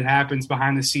savagery that happens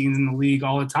behind the scenes in the league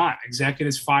all the time.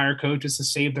 Executives fire coaches to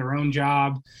save their own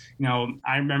job.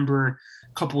 I remember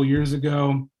a couple of years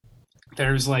ago,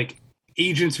 there's like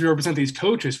agents who represent these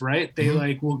coaches, right?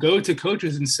 They will go to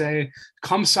coaches and say,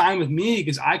 come sign with me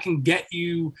because I can get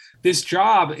you this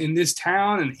job in this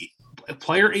town. And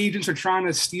player agents are trying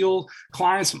to steal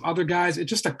clients from other guys. It's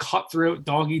just a cutthroat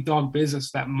dog-eat-dog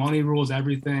business that money rules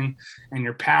everything, and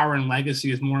your power and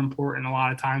legacy is more important a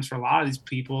lot of times for a lot of these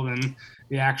people than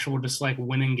the actual just like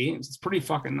winning games. It's pretty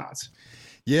fucking nuts.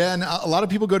 Yeah, and a lot of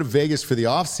people go to Vegas for the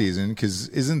off season because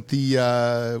isn't the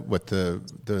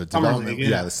development? League,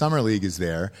 yeah, the summer league is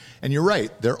there, and you're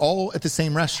right. They're all at the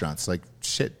same restaurants. Like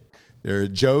shit, they're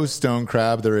Joe's Stone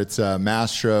Crab. They're at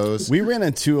Mastro's. We ran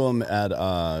into them at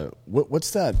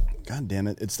what's that? God damn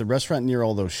it! It's the restaurant near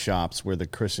all those shops where the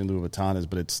Christian Louboutin is,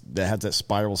 but that has that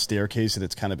spiral staircase and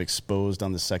it's kind of exposed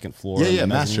on the second floor. Yeah,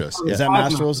 Mastro's. Is that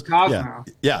Mastro's?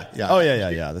 Yeah. Oh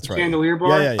yeah. That's right. Chandelier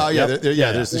bar. Oh yeah.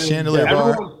 There's the Chandelier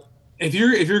bar. If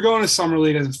you're going to summer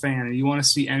league as a fan and you want to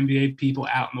see NBA people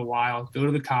out in the wild, go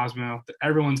to the Cosmo.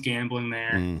 Everyone's gambling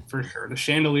there for sure. The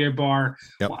Chandelier bar.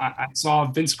 Yep. I saw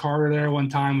Vince Carter there one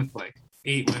time with like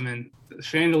 8 women. The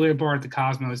Chandelier bar at the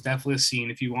Cosmo is definitely a scene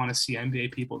if you want to see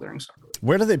NBA people during summer league.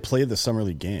 Where do they play the summer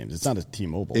league games? It's not at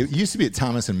T-Mobile. It used to be at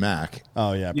Thomas and Mack.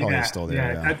 Oh yeah, probably still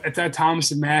there. Yeah. It's at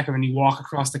Thomas and Mack, and then you walk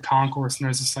across the concourse, and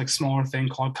there's this like smaller thing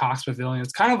called Cox Pavilion.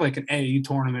 It's kind of like an AAU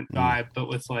tournament vibe, but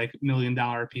with like $1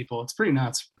 million people. It's pretty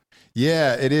nuts.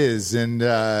 Yeah, it is. And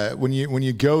when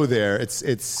you go there,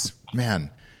 it's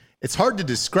man, it's hard to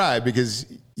describe because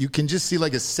you can just see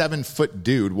like a 7-foot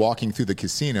dude walking through the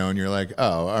casino, and you're like,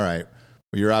 oh, all right.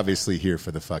 Well, you're obviously here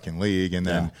for the fucking league, and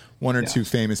then one or two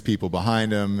famous people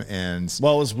behind him. And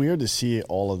well, it was weird to see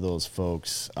all of those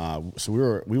folks.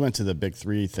 So we went to the Big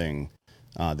Three thing,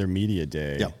 their media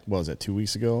day. Yeah. What was that, 2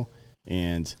 weeks ago?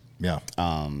 And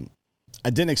I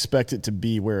didn't expect it to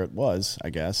be where it was. I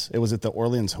guess it was at the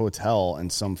Orleans Hotel and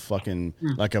some fucking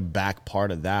like a back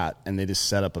part of that, and they just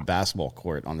set up a basketball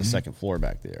court on the second floor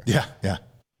back there. Yeah.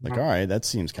 Like, all right, that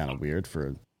seems kind of weird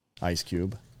for Ice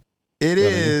Cube. It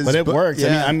is, but it worked.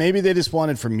 Yeah. I mean, maybe they just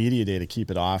wanted for media day to keep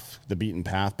it off the beaten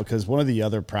path because one of the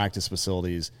other practice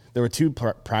facilities, there were 2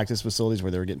 practice facilities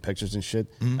where they were getting pictures and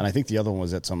shit, and I think the other one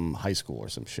was at some high school or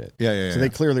some shit. Yeah. So they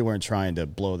clearly weren't trying to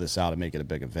blow this out and make it a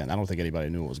big event. I don't think anybody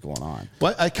knew what was going on.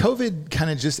 But COVID kind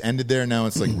of just ended there. Now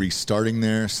it's like restarting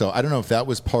there. So I don't know if that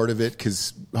was part of it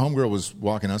because Homegirl was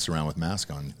walking us around with masks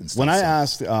on and stuff. When I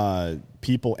asked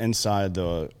people inside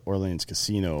the Orleans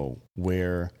casino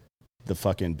where the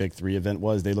fucking Big Three event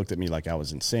was, they looked at me like I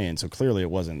was insane. So clearly it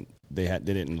wasn't, they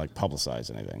didn't like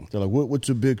publicize anything. They're like, what's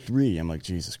a Big Three? I'm like,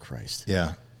 Jesus Christ.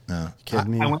 Yeah. No.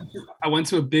 Kidding me? I went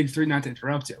to a Big Three, not to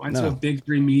interrupt you. I went to a Big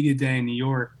Three media day in New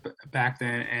York back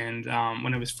then, and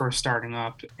when it was first starting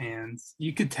up, and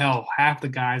you could tell half the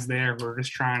guys there were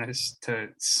just trying to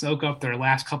soak up their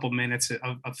last couple minutes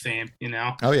of fame, you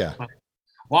know? Oh, yeah. Like,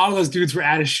 a lot of those dudes were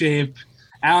out of shape.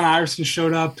 Allen Iverson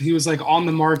showed up. He was like on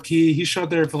the marquee. He showed up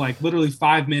there for like literally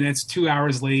 5 minutes, 2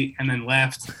 hours late, and then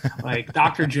left. Like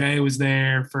Dr. J was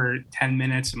there for 10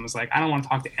 minutes and was like, I don't want to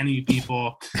talk to any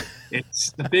people.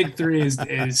 It's the Big Three is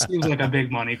seems like a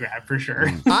big money grab for sure.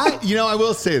 I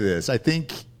will say this. I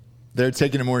think they're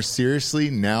taking it more seriously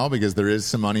now because there is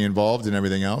some money involved and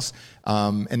everything else.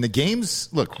 And the games,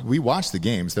 look, we watched the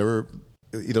games. There were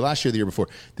either last year or the year before,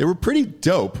 they were pretty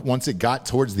dope once it got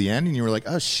towards the end and you were like,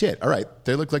 oh shit, all right,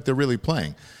 they look like they're really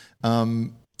playing.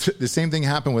 The same thing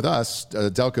happened with us.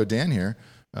 Delco Dan here,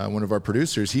 one of our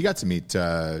producers, he got to meet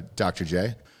Dr.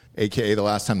 J, aka the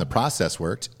last time the process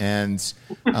worked, and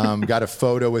got a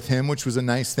photo with him, which was a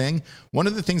nice thing. One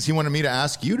of the things he wanted me to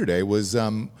ask you today was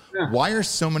why are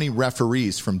so many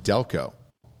referees from Delco?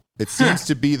 It seems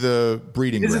to be the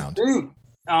breeding ground.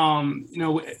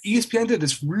 ESPN did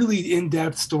this really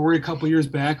in-depth story a couple years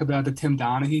back about the Tim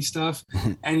Donaghy stuff.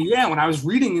 And when I was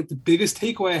reading it, the biggest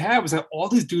takeaway I had was that all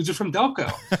these dudes are from Delco.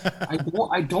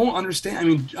 I don't understand. I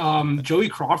mean, Joey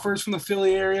Crawford's from the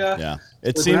Philly area. Yeah.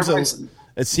 It seems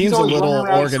a little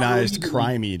organized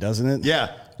crimey, doesn't it?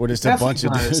 Yeah. Or just a bunch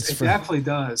of dudes. It definitely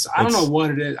does. I don't know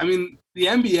what it is. I mean, the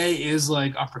NBA is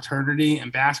like a fraternity,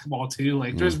 and basketball too.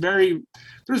 Like there's very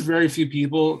few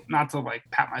people, not to like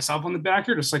pat myself on the back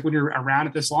here, just like when you're around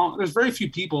it this long, there's very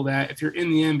few people that if you're in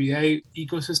the NBA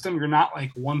ecosystem, you're not like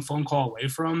one phone call away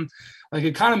from. Like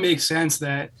it kind of makes sense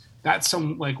that that's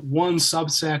some like one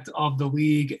subsect of the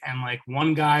league and like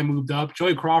one guy moved up.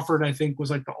 Joey Crawford, I think,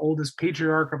 was like the oldest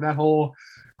patriarch of that whole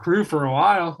crew for a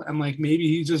while. And like maybe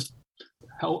he just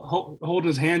holding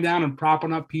his hand down and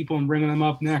propping up people and bringing them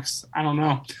up next. I don't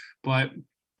know, but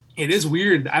it is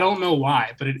weird. I don't know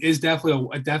why, but it is definitely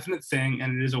a definite thing,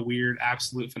 and it is a weird,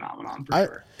 absolute phenomenon for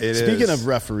sure. Speaking of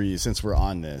referees, since we're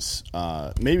on this,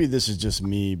 maybe this is just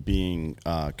me being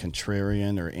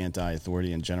contrarian or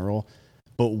anti-authority in general,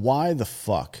 But why the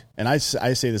fuck, and I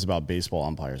say this about baseball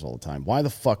umpires all the time, why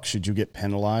the fuck should you get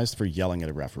penalized for yelling at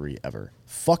a referee ever?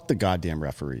 Fuck the goddamn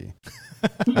referee.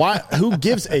 Why? Who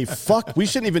gives a fuck? We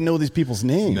shouldn't even know these people's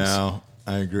names. No,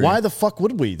 I agree. Why the fuck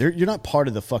would we? You're not part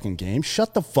of the fucking game.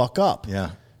 Shut the fuck up.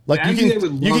 Yeah. Like you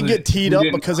can get teed up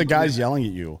because a guy's yelling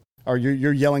at you, or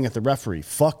you're yelling at the referee.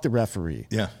 Fuck the referee.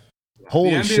 Yeah.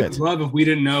 Holy shit. Would love if we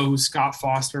didn't know who Scott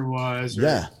Foster was.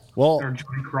 Or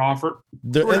Joey Crawford.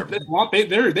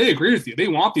 They agree with you. They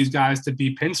want these guys to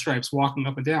be pinstripes walking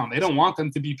up and down. They don't want them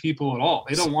to be people at all.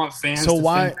 They don't want fans. So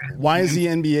why is the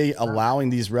NBA allowing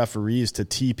these referees to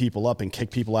tee people up and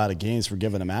kick people out of games for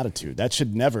giving them attitude? That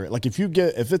should never. Like if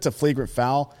it's a flagrant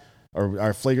foul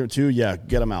or flagrant 2, yeah,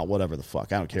 get them out. Whatever the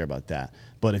fuck. I don't care about that.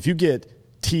 But if you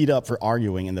get teed up for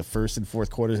arguing in the first and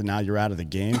fourth quarters and now you're out of the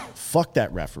game, fuck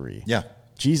that referee. Yeah.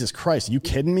 Jesus Christ, are you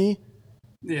kidding me?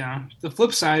 Yeah. The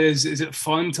flip side is it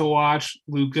fun to watch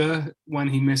Luka when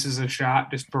he misses a shot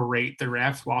just berate the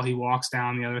ref while he walks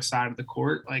down the other side of the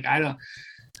court? Like, I don't.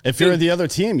 If you're the other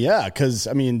team, yeah, because,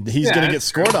 I mean, he's going to get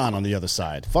scored on the other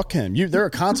side. Fuck him. There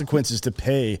are consequences to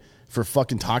pay for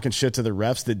fucking talking shit to the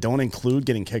refs that don't include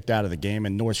getting kicked out of the game,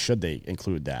 and nor should they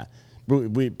include that.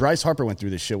 Bryce Harper went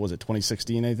through this shit. Was it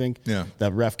 2016, I think? Yeah.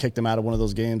 The ref kicked him out of one of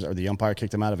those games, or the umpire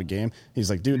kicked him out of a game. He's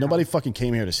like, dude, nobody fucking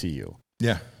came here to see you.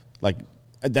 Yeah. Like,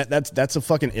 that's a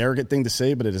fucking arrogant thing to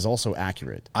say, but it is also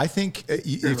accurate. I think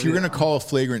if you're going to call a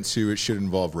flagrant 2, it should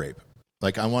involve rape.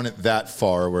 Like, I want it that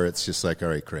far where it's just like, all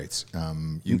right, great.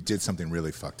 You did something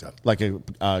really fucked up. Like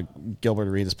Gilbert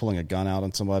Arenas pulling a gun out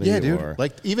on somebody? Yeah, dude. Or,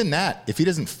 like, even that. If he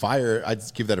doesn't fire, I'd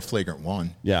give that a flagrant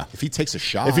 1. Yeah. If he takes a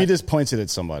shot. If he just points it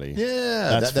at somebody.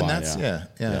 Yeah. That's fine.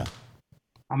 Yeah.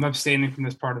 I'm abstaining from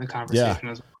this part of the conversation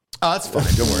as well. Oh, that's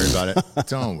fine. Don't worry about it.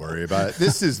 Don't worry about it.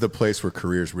 This is the place where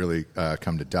careers really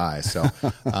come to die. So,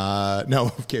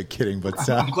 no, I'm kidding. But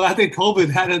I'm glad they COVID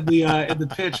had in the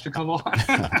pitch to come on.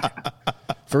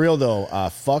 For real though,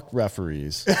 fuck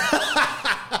referees.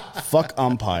 Fuck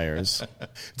umpires.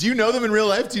 Do you know them in real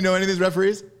life? Do you know any of these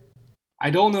referees?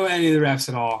 I don't know any of the refs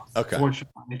at all. Okay.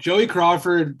 Fortunately, Joey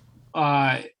Crawford.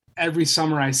 Every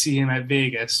summer I see him at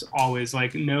Vegas, always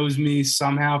like knows me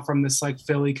somehow from this like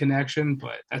Philly connection,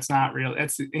 but that's not real. And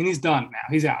he's done now.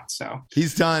 He's out. So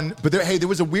he's done. But there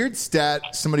was a weird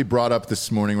stat somebody brought up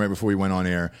this morning right before we went on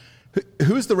air.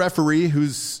 Who's the referee?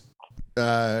 Who's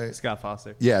Scott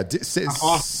Foster? Yeah.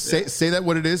 Say that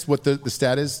what it is. What the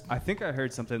stat is. I think I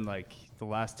heard something like the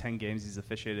last 10 games he's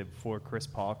officiated before Chris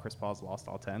Paul. Chris Paul's lost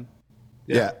all 10.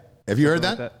 Yeah. Have you heard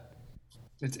that? Like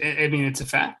it's a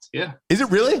fact. Yeah. Is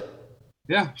it really?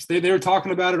 Yeah. They were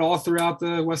talking about it all throughout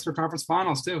the Western Conference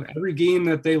Finals too. Every game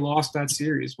that they lost that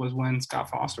series was when Scott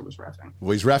Foster was reffing.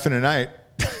 Well, he's reffing tonight.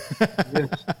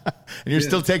 And you're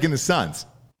still taking the Suns.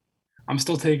 I'm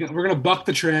still taking. We're gonna buck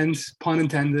the trend, pun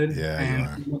intended. Yeah,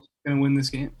 and we're gonna win this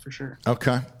game for sure.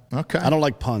 Okay. I don't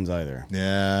like puns either.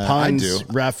 Yeah, puns, I do.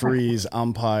 Referees,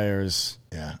 umpires.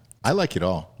 Yeah, I like it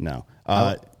all. No,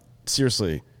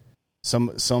 seriously.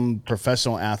 Some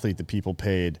professional athlete that people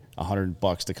paid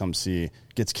 $100 to come see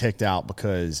gets kicked out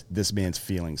because this man's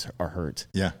feelings are hurt.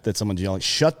 Yeah. That someone's yelling,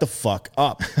 shut the fuck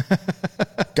up.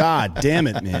 God damn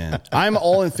it, man. I'm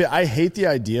all in I hate the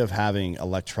idea of having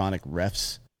electronic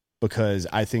refs because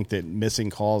I think that missing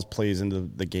calls plays into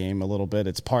the game a little bit.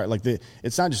 It's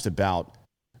it's not just about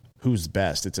who's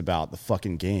best. It's about the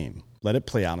fucking game. Let it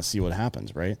play out and see what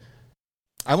happens, right?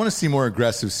 I want to see more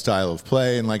aggressive style of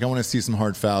play, and I want to see some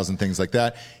hard fouls and things like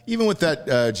that. Even with that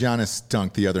Giannis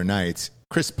dunk the other night,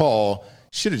 Chris Paul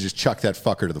should have just chucked that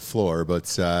fucker to the floor, but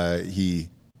he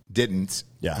didn't.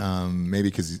 Yeah, maybe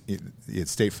because he had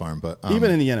State Farm, but even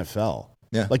in the NFL,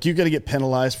 yeah, like you got to get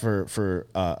penalized for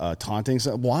taunting.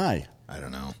 So why? I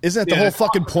don't know. Isn't that the whole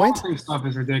fucking point? Taunting stuff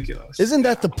is ridiculous. Isn't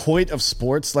that the point of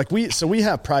sports? Like we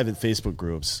have private Facebook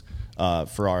groups.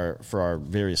 For our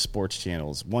various sports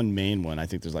channels. One main one, I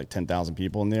think there's like 10,000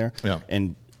 people in there. Yeah.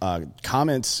 And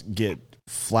comments get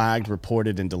flagged,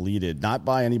 reported, and deleted, not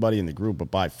by anybody in the group,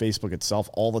 but by Facebook itself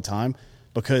all the time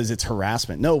because it's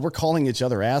harassment. No, we're calling each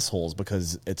other assholes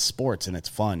because it's sports and it's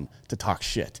fun to talk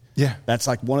shit. Yeah. That's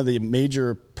like one of the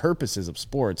major purposes of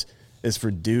sports is for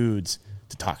dudes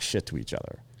to talk shit to each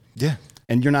other. Yeah.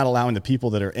 And you're not allowing the people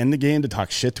that are in the game to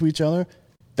talk shit to each other.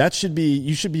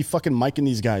 You should be fucking micing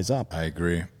these guys up. I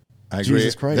agree.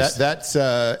 Jesus Christ. That's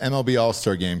MLB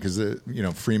All-Star game because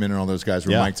Freeman and all those guys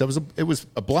were mic'd. It was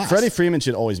a blast. Freddie Freeman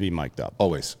should always be mic'd up.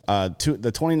 Always. The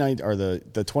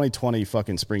 2020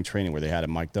 fucking spring training where they had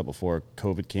him mic'd up before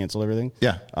COVID canceled everything.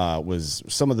 Yeah. Was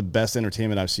some of the best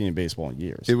entertainment I've seen in baseball in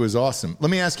years. It was awesome.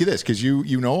 Let me ask you this because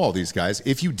you know all these guys.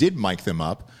 If you did mic them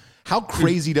up, How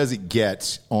crazy does it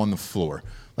get on the floor?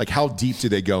 Like, how deep do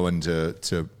they go into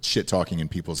shit talking in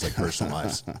people's like personal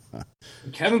lives?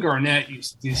 Kevin Garnett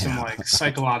used to do some like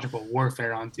psychological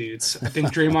warfare on dudes. I think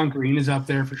Draymond Green is up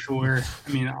there for sure.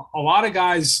 I mean, a lot of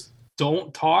guys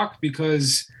don't talk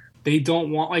because they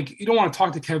don't want, like, you don't want to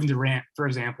talk to Kevin Durant, for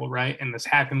example, right? And just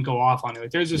have him go off on it.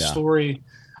 Like, there's a story.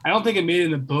 I don't think it made it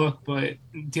in the book, but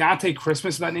Deontay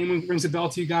Christmas, if that name rings a bell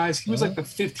to you guys, he was like the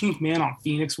 15th man on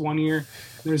Phoenix one year.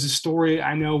 There's a story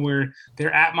I know where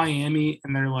they're at Miami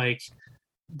and they're like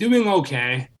doing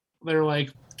okay. They're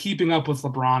like keeping up with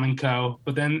LeBron and co.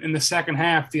 But then in the second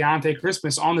half, Deontay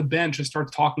Christmas on the bench just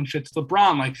starts talking shit to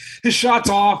LeBron. Like, his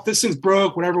shot's off, this thing's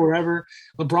broke, whatever.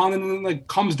 LeBron then like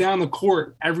comes down the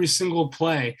court every single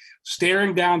play,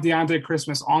 staring down Deontay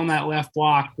Christmas on that left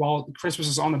block while Christmas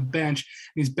is on the bench.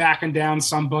 And he's backing down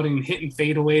somebody and hitting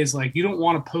fadeaways. Like, you don't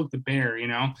want to poke the bear, you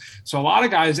know? So a lot of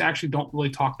guys actually don't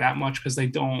really talk that much because they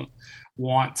don't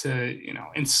want to, you know,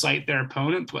 incite their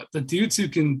opponent. But the dudes who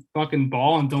can fucking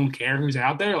ball and don't care who's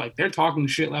out there, like, they're talking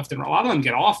shit left and right. A lot of them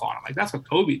get off on it. Like, that's what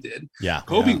Kobe did. Yeah.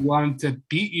 Kobe wanted to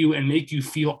beat you and make you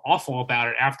feel awful about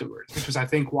it afterwards, which is, I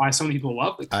think, why so many people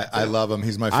love it. I love him.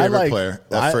 He's my favorite player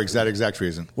for that exact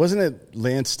reason. Wasn't it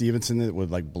Lance Stevenson that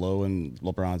would like blow in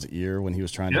LeBron's ear when he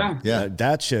was trying to? Yeah.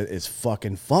 That shit is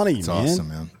fucking funny, it's man. Awesome,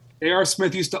 man. A.R.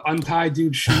 Smith used to untie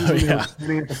dude's shoes when they were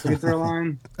standing at the free throw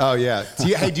line. Oh, yeah. Do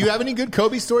you have any good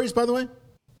Kobe stories, by the way?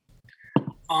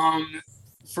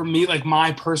 For me, like,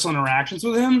 my personal interactions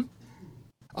with him?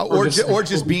 Or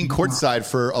just being courtside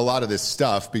for a lot of this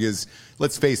stuff, because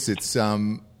let's face it,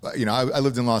 you know, I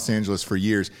lived in Los Angeles for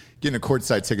years. Getting a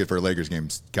courtside ticket for a Lakers game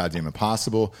is goddamn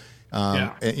impossible,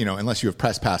 you know, unless you have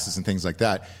press passes and things like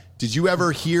that. Did you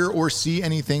ever hear or see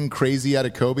anything crazy out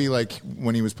of Kobe, like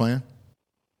when he was playing?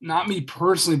 Not me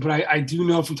personally, but I do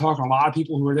know from talking to a lot of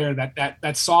people who were there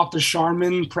that soft as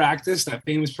Charmin practice, that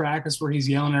famous practice where he's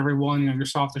yelling at everyone, you know, you're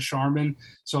soft as Charmin.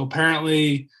 So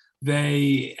apparently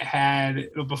they had,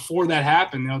 before that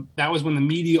happened, you know, that was when the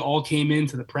media all came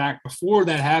into the practice. Before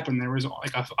that happened, there was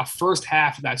like a first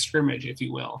half of that scrimmage, if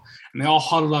you will, and they all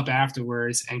huddled up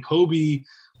afterwards. And Kobe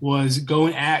was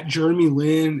going at Jeremy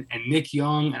Lin and Nick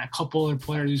Young and a couple other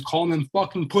players. He was calling them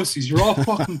fucking pussies. You're all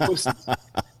fucking pussies.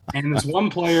 And this one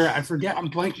player, I forget, I'm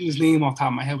blanking his name off the top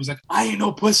of my head, was like, I ain't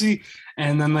no pussy.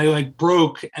 And then they like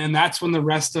broke. And that's when the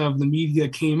rest of the media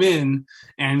came in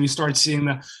and we started seeing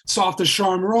the soft as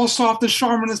Charmin. We're all soft as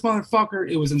Charmin, this motherfucker.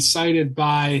 It was incited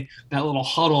by that little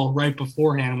huddle right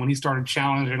beforehand when he started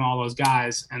challenging all those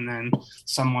guys. And then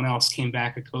someone else came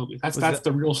back at Kobe. That's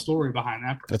the real story behind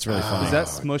that. That's really funny. Was that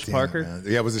Smush Parker? Man.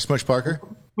 Yeah, was it Smush Parker?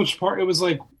 Smush Parker. It was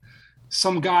like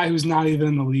some guy who's not even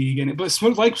in the league, and but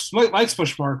like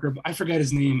Smush Parker, but I forget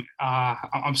his name.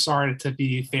 I'm sorry to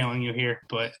be failing you here,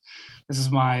 but this is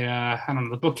my I don't know.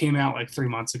 The book came out like 3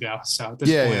 months ago, so at this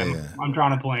point, I'm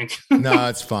drawing a blank. No,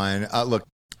 it's fine. Look,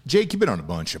 Jake, you've been on a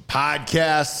bunch of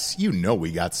podcasts. You know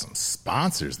we got some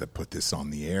sponsors that put this on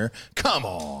the air. Come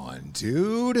on,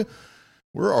 dude.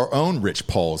 We're our own Rich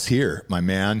Pauls here, my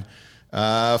man.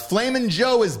 Flamin'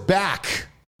 Joe is back.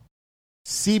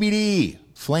 CBD.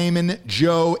 Flamin'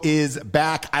 Joe is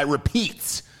back. I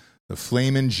repeat, the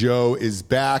Flamin' Joe is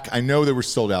back. I know they were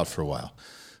sold out for a while.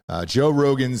 Joe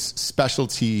Rogan's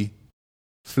specialty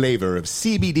flavor of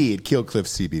CBD at Killcliff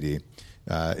CBD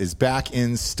is back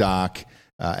in stock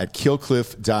at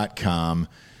killcliff.com.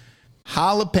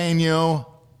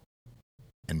 Jalapeno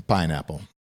and pineapple.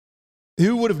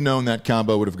 Who would have known that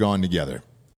combo would have gone together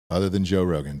other than Joe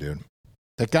Rogan, dude?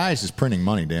 That guy is just printing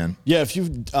money, Dan. Yeah, if you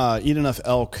eat enough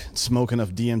elk, smoke enough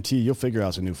DMT, you'll figure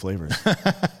out some new flavors.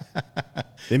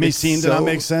 They may seem to not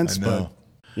make sense, but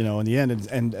you know, in the end,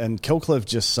 and Killcliff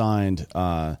just signed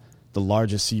the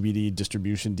largest CBD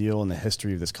distribution deal in the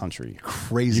history of this country.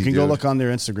 Crazy. You can go look on their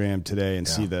Instagram today and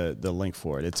see the link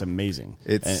for it. It's amazing.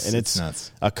 It's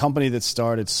nuts. A company that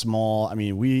started small. I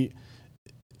mean,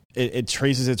 It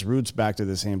traces its roots back to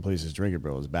the same place as Drinking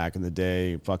Bros. Back in the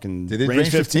day, fucking Range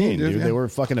 15, dude. Yeah. They were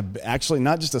fucking actually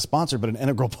not just a sponsor, but an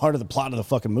integral part of the plot of the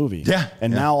fucking movie. Yeah.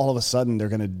 And now all of a sudden they're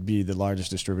going to be the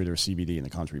largest distributor of CBD in the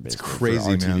country, basically. It's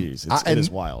crazy, man. It is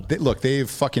wild. Look, they've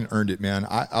fucking earned it, man.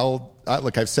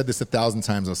 Look, I've said this 1,000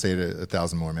 times. I'll say it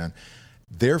 1,000 more, man.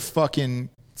 Their fucking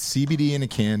CBD in a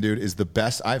can, dude, is the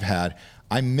best I've had.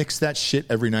 I mix that shit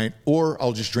every night, or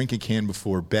I'll just drink a can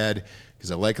before bed,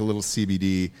 because I like a little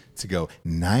CBD to go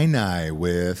nine-nine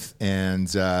with. And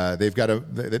they've got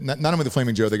not only the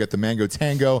Flaming Joe, they got the Mango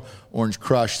Tango, Orange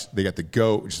Crush, they got the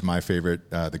Goat, which is my favorite,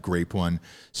 the grape one,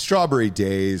 Strawberry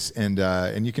Days,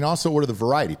 and you can also order the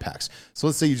variety packs. So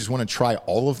let's say you just want to try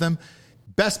all of them.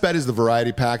 Best bet is the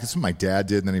variety pack. That's what my dad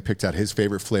did. And then he picked out his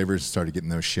favorite flavors and started getting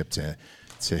those shipped to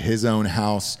his own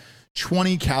house.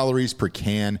 20 calories per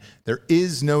can. There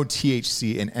is no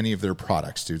THC in any of their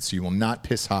products, dude. So you will not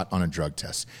piss hot on a drug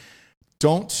test.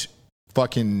 Don't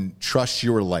fucking trust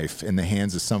your life in the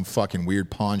hands of some fucking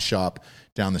weird pawn shop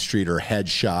down the street or head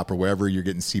shop or wherever you're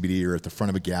getting CBD or at the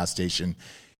front of a gas station.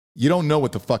 You don't know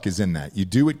what the fuck is in that. You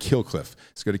do at Killcliff.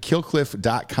 So go to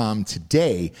killcliff.com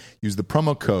today. Use the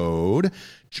promo code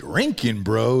Drinking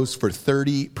Bros for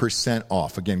 30%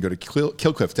 off. Again, go to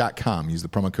killcliff.com. Use the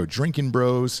promo code Drinking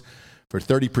Bros for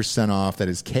 30% off. That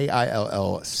is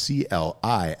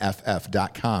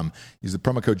KILLCLIFF.com. Use the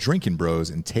promo code Drinking Bros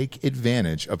and take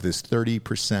advantage of this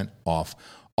 30% off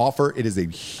offer. It is a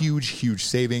huge, huge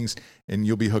savings, and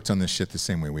you'll be hooked on this shit the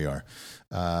same way we are.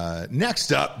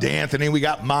 Next up, D'Anthony, we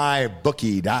got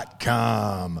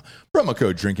mybookie.com. Promo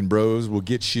code Drinking Bros will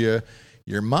get you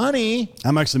your money.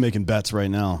 I'm actually making bets right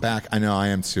now. Back, I know I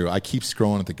am too. I keep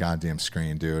scrolling at the goddamn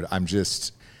screen, dude. I've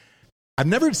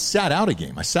never sat out a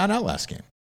game. I sat out last game,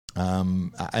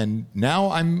 and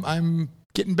now I'm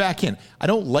getting back in. I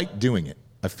don't like doing it.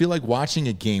 I feel like watching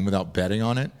a game without betting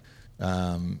on it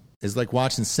is like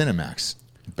watching Cinemax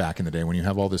back in the day when you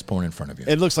have all this porn in front of you.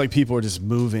 It looks like people are just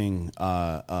moving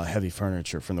heavy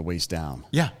furniture from the waist down.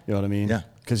 Yeah. You know what I mean? Yeah.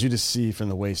 Because you just see from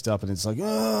the waist up, and it's like,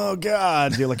 oh,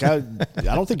 God. You're like, I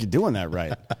don't think you're doing that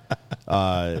right.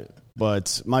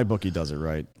 But my bookie does it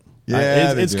right.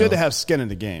 Yeah, it's good to have skin in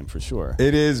the game, for sure.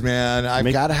 It is, man.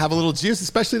 I've got to have a little juice,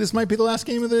 especially this might be the last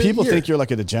game of the year. People think you're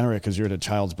like a degenerate because you're at a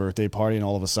child's birthday party, and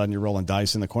all of a sudden you're rolling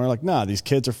dice in the corner. Like, nah, these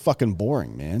kids are fucking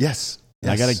boring, man. Yes.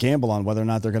 I got to gamble on whether or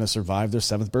not they're going to survive their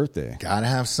 7th birthday. Got to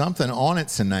have something on it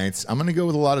tonight. I'm going to go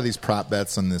with a lot of these prop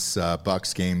bets on this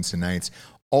Bucks game tonight.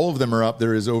 All of them are up.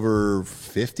 There is over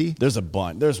 50. There's a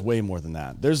bunch. There's way more than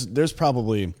that. There's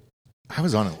probably. I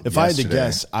was on it. If I had to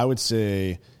guess, I would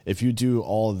say if you do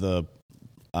all of the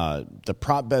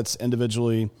prop bets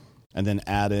individually, and then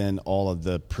add in all of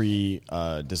the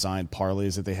pre-designed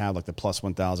parlays that they have, like the plus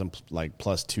 1,000, like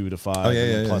plus 2 to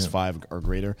 5, plus 5 or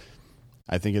greater.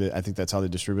 I think that's how they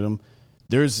distribute them.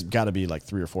 There's got to be like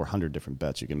 300 or 400 different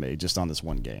bets you can make just on this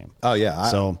one game. Oh yeah,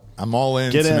 so I'm all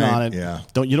in. Get tonight. in on it. Yeah.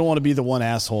 You don't want to be the one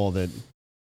asshole that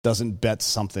doesn't bet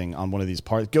something on one of these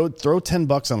parlays. Go throw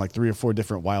 $10 on like 3 or 4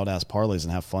 different wild ass parlays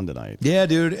and have fun tonight. Yeah,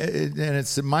 dude. And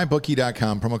it's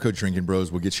mybookie.com. Promo code Drinking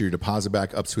Bros will get you your deposit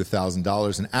back up to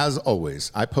 $1,000. And as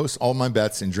always, I post all my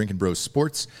bets in Drinking Bros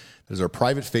Sports. There's our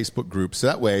private Facebook group. So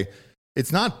that way,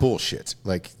 it's not bullshit.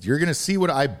 Like, you're going to see what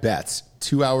I bet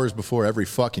 2 hours before every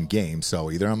fucking game. So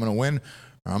either I'm going to win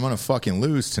or I'm going to fucking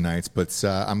lose tonight. But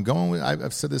I'm going with,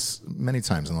 I've said this many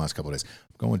times in the last couple of days,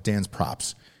 I'm going with Dan's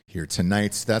props here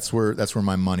tonight. That's where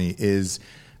my money is.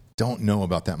 Don't know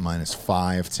about that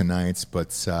 -5 tonight,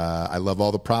 but I love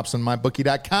all the props on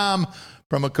mybookie.com.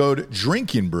 Promo code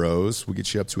Drinking Bros will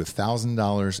get you up to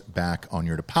 $1,000 back on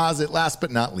your deposit. Last but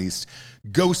not least,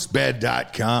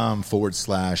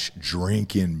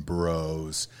 ghostbed.com/Drinking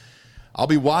Bros. I'll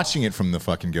be watching it from the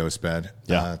fucking ghost bed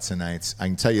tonight. I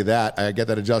can tell you that. I get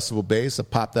that adjustable base. I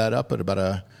pop that up at about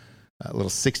a little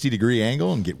 60-degree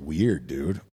angle and get weird,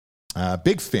 dude.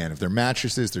 Big fan of their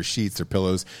mattresses, their sheets, their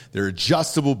pillows, their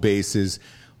adjustable bases.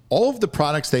 All of the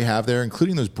products they have there,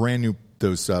 including those brand new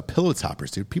pillow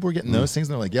toppers, dude. People are getting those things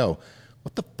and they're like, yo,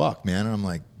 what the fuck, man? And I'm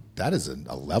like, that is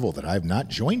a level that I have not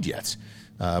joined yet.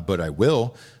 But I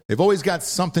will. They've always got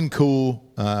something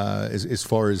cool as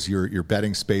far as your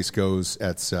betting space goes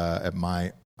at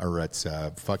fucking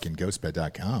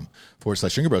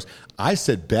ghostbed.com/Drinking Bros. I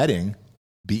said betting,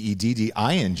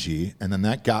 BEDDING, and then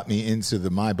that got me into the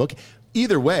MyBookie.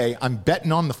 Either way, I'm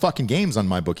betting on the fucking games on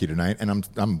MyBookie tonight, and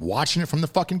I'm watching it from the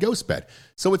fucking ghost bed.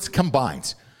 So it's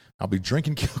combined. I'll be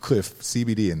drinking Killcliff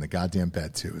CBD in the goddamn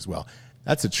bed too as well.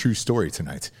 That's a true story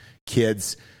tonight.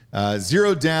 Kids,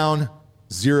 0 down,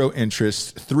 0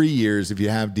 interest, 3 years if you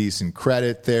have decent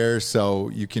credit there. So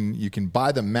you can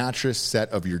buy the mattress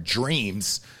set of your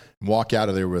dreams and walk out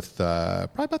of there with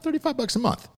probably about $35 a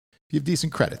month if you have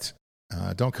decent credit.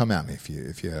 Don't come at me if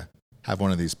you have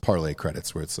one of these parlay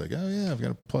credits where it's like, oh yeah, I've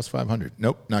got a plus 500.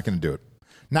 Nope, not going to do it.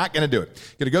 Not going to do it.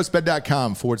 Go to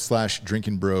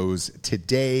ghostbed.com/Drinking Bros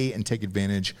today and take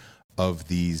advantage of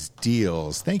these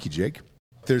deals. Thank you, Jake.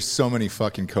 There's so many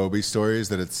fucking Kobe stories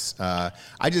that it's, I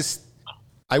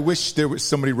wish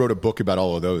somebody wrote a book about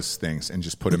all of those things and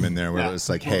just put them in there where it was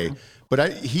like, hey,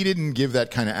 but he didn't give that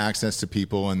kind of access to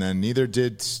people, and then neither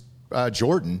did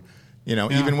Jordan. You know,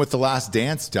 even with the Last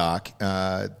Dance doc,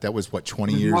 that was what,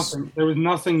 20 years. There was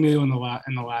nothing new in the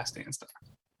Last Dance doc.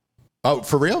 Oh,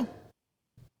 for real?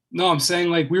 No, I'm saying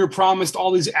like we were promised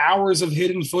all these hours of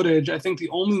hidden footage. I think the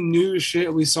only new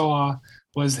shit we saw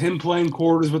was him playing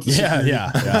quarters with the security.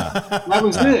 Yeah. That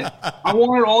was it. I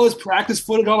wanted all this practice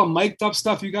footage, all the mic'd up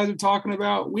stuff you guys are talking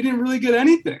about. We didn't really get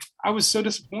anything. I was so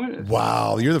disappointed.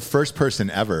 Wow, you're the first person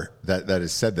ever that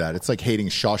has said that. It's like hating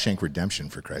Shawshank Redemption,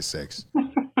 for Christ's sakes.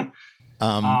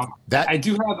 I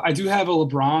do have a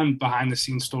LeBron behind the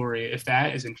scenes story, if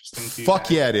that is interesting to you. Fuck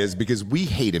guys. Yeah, it is, because we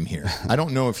hate him here. I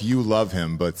don't know if you love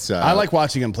him, but I like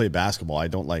watching him play basketball. I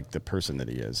don't like the person that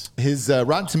he is. His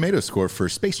Rotten Tomato score for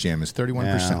Space Jam is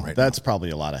 31% right That's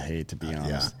probably a lot of hate, to be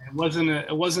honest. Yeah.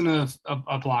 It wasn't a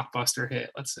blockbuster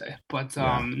hit, let's say. But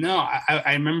no,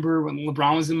 I remember when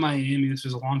LeBron was in Miami. This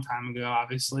was a long time ago.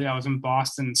 Obviously, I was in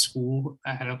Boston in school.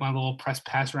 I had my little press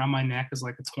pass around my neck as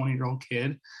like a 20-year-old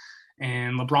kid.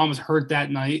 And LeBron was hurt that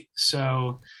night,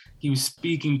 so he was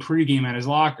speaking pregame at his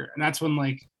locker. And that's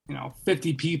when,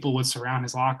 50 people would surround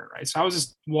his locker, right? So I was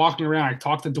just walking around. I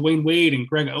talked to Dwayne Wade and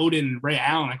Greg Oden and Ray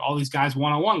Allen, like all these guys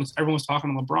one-on-one, because everyone was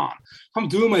talking to LeBron. I'm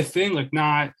doing my thing,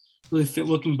 not really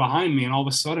looking behind me. And all of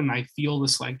a sudden, I feel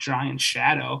this, giant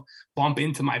shadow bump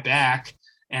into my back.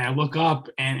 And I look up,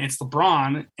 and it's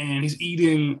LeBron, and he's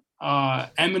eating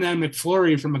M&M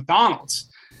McFlurry from McDonald's.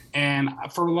 And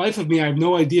for the life of me, I have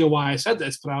no idea why I said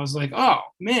this, but I was like, oh,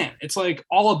 man, it's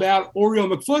all about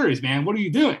Oreo McFlurries, man. What are you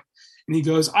doing? And he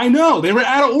goes, I know. They were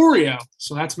out of Oreo.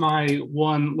 So that's my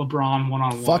one LeBron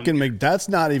one-on-one. Fucking that's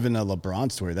not even a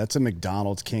LeBron story. That's a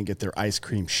McDonald's can't get their ice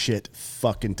cream shit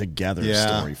fucking together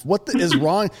story. What is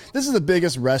wrong? This is the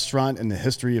biggest restaurant in the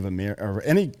history of America or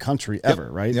any country ever,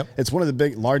 right? Yep. It's one of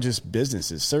the largest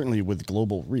businesses, certainly with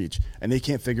global reach, and they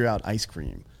can't figure out ice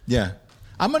cream. Yeah.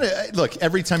 I'm going to look,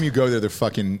 every time you go there, their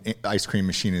fucking ice cream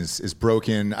machine is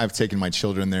broken. I've taken my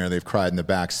children there. They've cried in the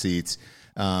back seats.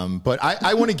 But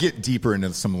I want to get deeper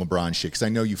into some LeBron shit because I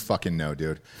know you fucking know,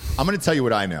 dude. I'm going to tell you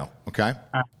what I know, okay?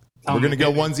 We're going to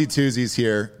go onesie twosies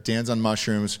here. Dan's on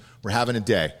mushrooms. We're having a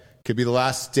day. Could be the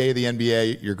last day of the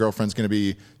NBA. Your girlfriend's going to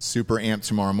be super amped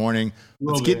tomorrow morning.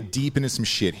 Let's get deep into some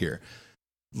shit here.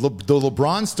 The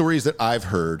LeBron stories that I've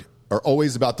heard are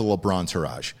always about the LeBron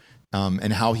entourage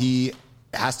and how he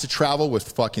has to travel with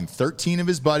fucking 13 of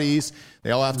his buddies.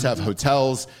 They all have to have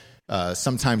hotels,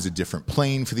 sometimes a different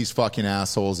plane for these fucking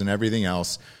assholes and everything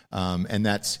else. And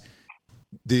that's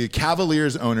the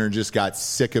Cavaliers owner just got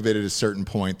sick of it at a certain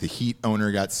point. The Heat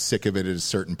owner got sick of it at a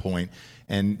certain point.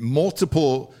 And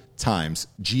multiple times,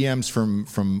 GMs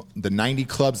from the 90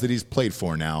 clubs that he's played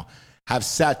for now have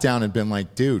sat down and been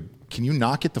like, dude, can you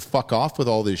not get the fuck off with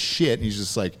all this shit? And he's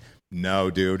just like,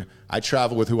 no, dude, I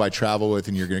travel with who I travel with,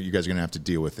 and you guys are going to have to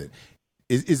deal with it.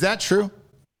 Is that true?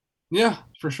 Yeah,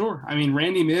 for sure. I mean,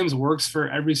 Randy Mims works for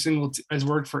has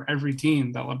worked for every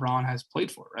team that LeBron has played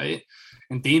for, right?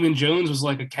 And Damon Jones was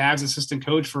like a Cavs assistant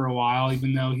coach for a while,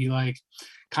 even though he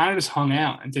kind of just hung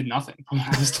out and did nothing.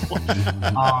 I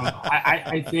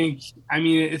think,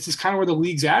 it's just kind of where the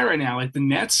league's at right now. The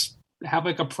Nets have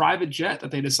a private jet that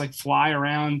they just fly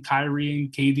around Kyrie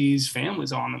and KD's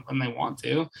families on when they want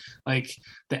to.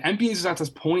 The NBA is at this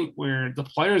point where the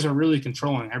players are really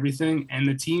controlling everything, and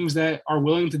the teams that are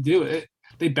willing to do it,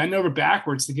 they bend over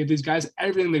backwards to give these guys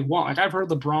everything they want. I've heard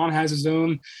LeBron has his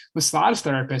own massage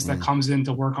therapist that comes in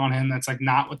to work on him. That's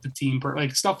not with the team,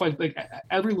 stuff like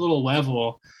every little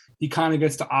level, he kind of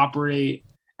gets to operate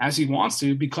as he wants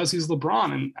to because he's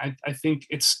LeBron. And I think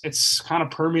it's kind of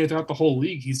permeated throughout the whole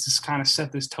league. He's just kind of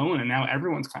set this tone, and now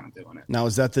everyone's kind of doing it. Now,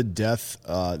 is that the death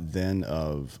then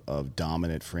of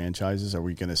dominant franchises? Are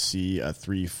we going to see a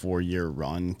 3-4 year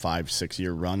run, 5-6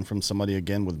 year run from somebody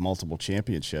again with multiple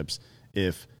championships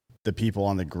if the people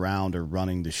on the ground are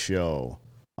running the show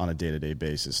on a day-to-day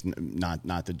basis,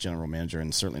 not the general manager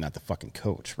and certainly not the fucking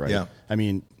coach, right? Yeah.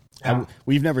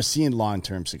 We've never seen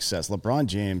long-term success. LeBron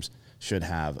James should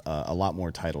have a lot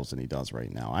more titles than he does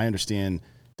right now. I understand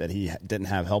that he didn't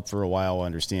have help for a while. I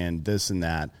understand this and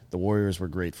that. The Warriors were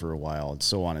great for a while and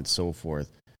so on and so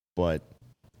forth. But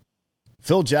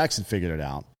Phil Jackson figured it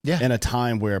out in a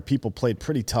time where people played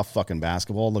pretty tough fucking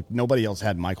basketball. Look, nobody else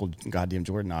had Michael goddamn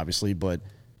Jordan, obviously, but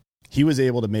he was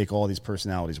able to make all these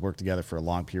personalities work together for a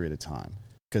long period of time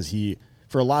because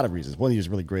for a lot of reasons. One, he was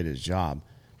really great at his job.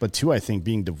 But two, I think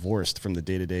being divorced from the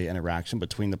day-to-day interaction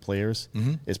between the players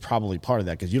is probably part of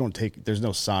that because there's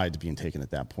no sides being taken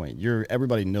at that point.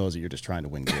 Everybody knows that you're just trying to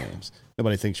win games.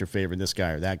 Nobody thinks you're favoring this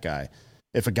guy or that guy.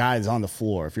 If a guy is on the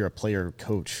floor, if you're a player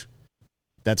coach,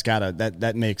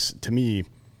 that makes, to me,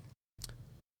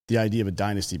 the idea of a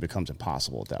dynasty becomes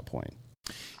impossible at that point.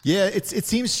 Yeah, it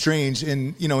seems strange.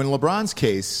 And, in LeBron's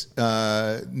case,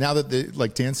 now that,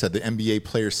 like Dan said, the NBA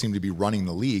players seem to be running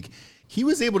the league, he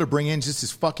was able to bring in just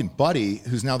his fucking buddy,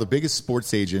 who's now the biggest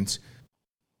sports agent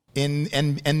in the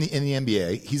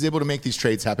NBA. He's able to make these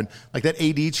trades happen. Like that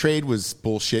AD trade was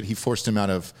bullshit. He forced him out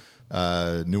of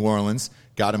New Orleans,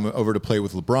 got him over to play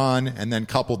with LeBron, and then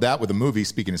coupled that with a movie,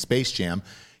 speaking of Space Jam.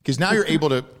 Because now you're able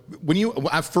to, when you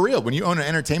own an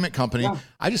entertainment company,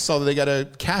 I just saw that they got a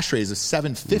cash raise of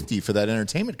 $750 for that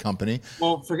entertainment company.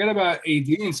 Well, forget about AD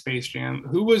and Space Jam.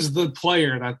 Who was the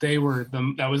player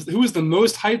who was the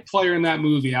most hyped player in that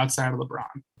movie outside of LeBron?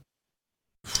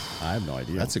 I have no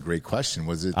idea. That's a great question.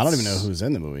 Was it? I don't even know who's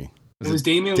in the movie. It was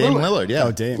Damian Lillard. Yeah.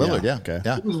 Oh, Dame Lillard, yeah. Okay.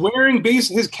 Yeah. He was wearing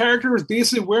his character was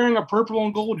basically wearing a purple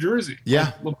and gold jersey.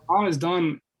 Yeah. Like, LeBron has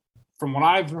done, from what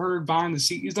I've heard behind the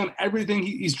scenes, he's done everything.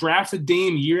 He's drafted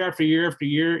Dame year after year after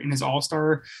year in his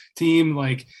all-star team.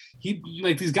 Like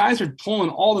these guys are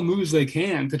pulling all the moves they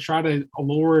can to try to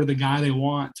allure the guy they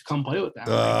want to come play with them.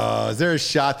 Is there a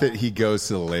shot that he goes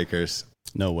to the Lakers?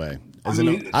 No way.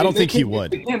 I don't think he would.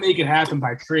 They can't make it happen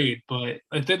by trade, but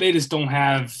they just don't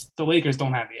have – the Lakers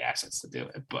don't have the assets to do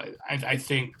it. But I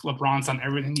think LeBron's done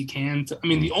everything he can to – I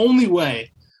mean, the only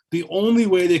way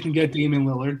they can get Damian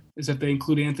Lillard is if they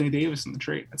include Anthony Davis in the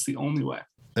trade. That's the only way.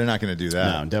 They're not going to do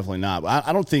that. No, definitely not.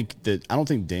 I don't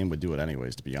think Dame would do it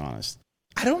anyways, to be honest.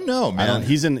 I don't know, man.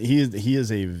 He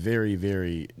is a very,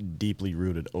 very deeply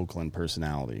rooted Oakland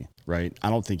personality, right?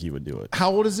 I don't think he would do it.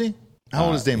 How old is he? How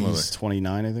old is Dame Lillard? He's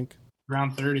 29, I think.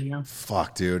 Around 30, yeah.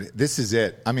 Fuck, dude. This is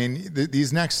it. I mean,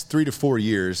 these next 3 to 4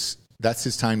 years, that's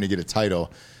his time to get a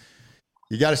title.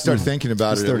 You got to start thinking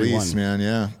about it 31. At least, man.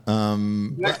 Yeah.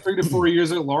 Next 3 to 4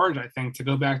 years at large, I think, to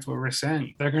go back to what we're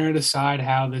saying, they're going to decide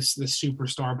how this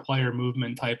superstar player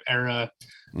movement type era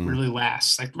really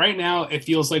lasts. Like right now, it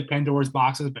feels like Pandora's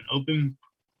box has been open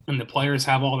and the players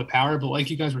have all the power. But like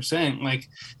you guys were saying, like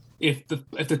if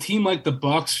the team like the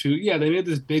Bucks, who they made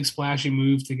this big splashy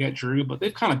move to get Drew, but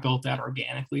they've kind of built that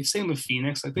organically. Same with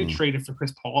Phoenix, like they traded for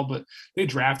Chris Paul, but they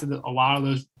drafted a lot of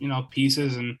those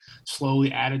pieces and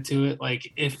slowly added to it.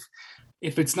 Like if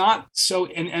it's not so,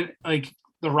 and like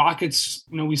the Rockets,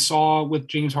 we saw with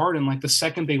James Harden, like the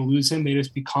second they lose him, they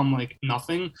just become like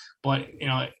nothing. But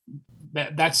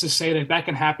that's to say that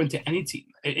can happen to any team.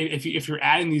 If you're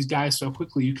adding these guys so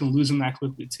quickly, you can lose them that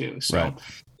quickly too. So. Right.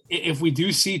 If we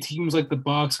do see teams like the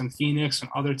Bucks and Phoenix and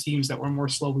other teams that were more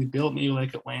slowly built, maybe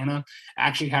like Atlanta,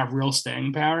 actually have real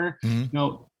staying power,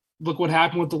 look what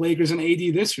happened with the Lakers and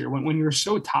AD this year. When you're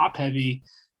so top heavy,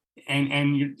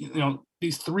 and you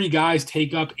these three guys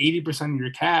take up 80% of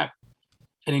your cap,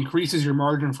 it increases your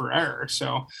margin for error.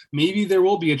 So maybe there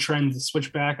will be a trend to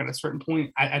switch back at a certain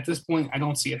point. At this point, I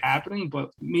don't see it happening, but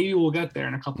maybe we'll get there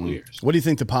in a couple of years. What do you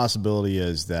think the possibility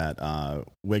is that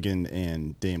Wiggin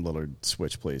and Dame Lillard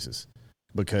switch places?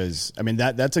 Because, I mean,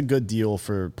 that's a good deal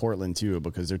for Portland, too,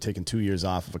 because they're taking 2 years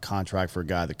off of a contract for a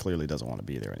guy that clearly doesn't want to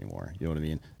be there anymore. You know what I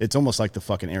mean? It's almost like the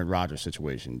fucking Aaron Rodgers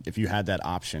situation. If you had that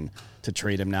option to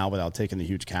trade him now without taking the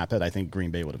huge cap hit, I think Green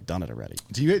Bay would have done it already.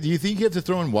 Do you think you have to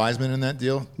throw in Wiseman in that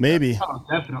deal? Maybe. Oh,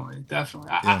 definitely.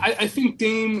 Yeah. I think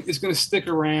Dame is going to stick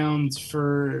around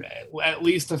for at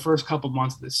least the first couple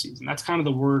months of this season. That's kind of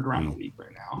the word around the league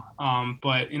right now.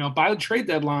 But, by the trade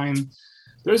deadline,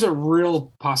 there's a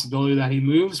real possibility that he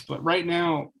moves, but right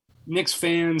now, Knicks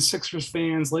fans, Sixers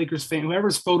fans, Lakers fans,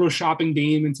 whoever's photoshopping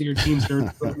Dame into your team's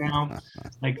jersey right now,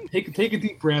 like take a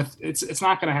deep breath. It's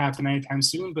not going to happen anytime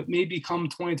soon, but maybe come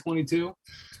 2022,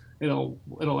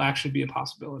 it'll actually be a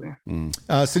possibility.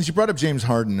 Since you brought up James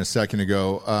Harden a second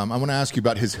ago, I want to ask you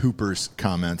about his Hoopers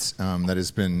comments that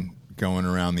has been going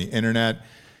around the internet.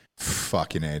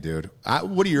 Fucking A, dude.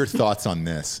 What are your thoughts on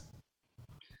this?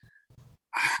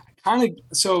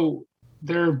 So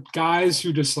there are guys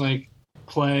who just like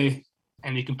play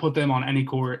and you can put them on any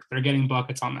court. They're getting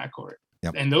buckets on that court.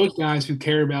 Yep. And those guys who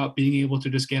care about being able to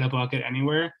just get a bucket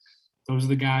anywhere, those are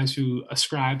the guys who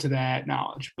ascribe to that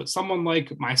knowledge. But someone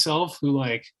like myself who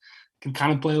like can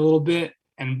kind of play a little bit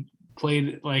and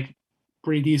played like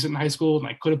pretty decent in high school and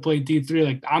I could have played D3,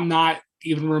 like I'm not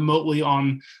even remotely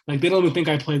on, like they don't even think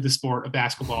I played the sport of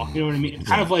basketball. You know what I mean?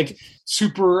 Kind of like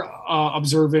super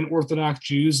observant Orthodox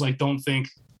Jews, like don't think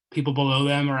people below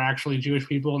them are actually Jewish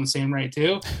people in the same right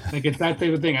too. Like it's that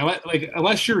type of thing. Like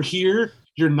unless you're here,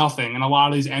 you're nothing. And a lot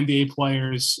of these NBA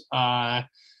players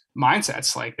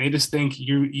mindsets, like they just think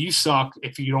you suck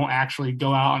if you don't actually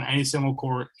go out on any single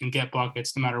court and get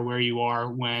buckets no matter where you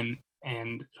are, when,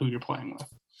 and who you're playing with.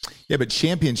 Yeah, but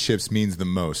championships means the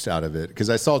most out of it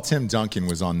because I saw Tim Duncan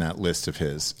was on that list of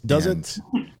his. Does it?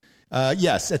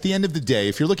 Yes. At the end of the day,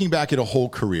 if you're looking back at a whole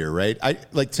career, right?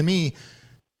 To me,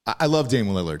 I love Dame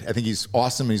Lillard. I think he's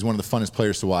awesome and he's one of the funnest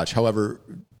players to watch. However,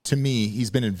 to me, he's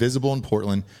been invisible in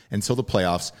Portland until the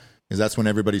playoffs. because that's when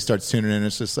everybody starts tuning in.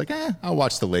 It's just like, I'll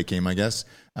watch the late game, I guess.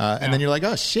 And then you're like,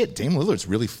 oh shit, Dame Lillard's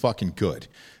really fucking good.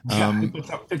 He puts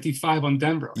up 55 on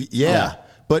Denver. Yeah.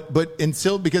 But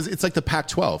until, because it's like the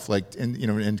Pac-12, like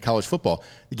in college football,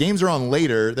 the games are on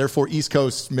later. Therefore, East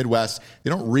Coast, Midwest, they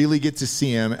don't really get to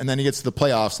see him. And then he gets to the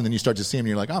playoffs, and then you start to see him, and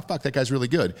you're like, oh fuck, that guy's really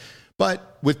good.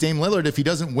 But with Dame Lillard, if he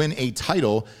doesn't win a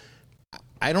title,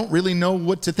 I don't really know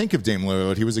what to think of Dame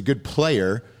Lillard. He was a good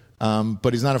player, but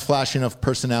he's not a flashy enough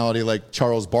personality like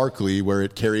Charles Barkley, where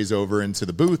it carries over into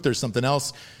the booth or something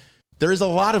else. There is a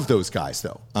lot of those guys,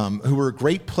 though, who were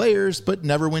great players but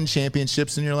never win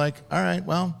championships, and you're like, all right,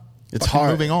 well, it's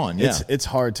hard. Moving on. Yeah. It's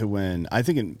hard to win. I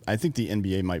think the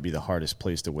NBA might be the hardest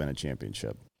place to win a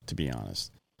championship, to be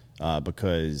honest,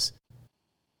 because.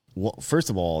 Well, first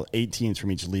of all, 8 teams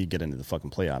from each league get into the fucking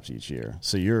playoffs each year.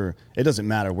 So it doesn't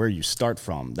matter where you start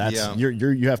from.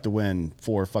 You have to win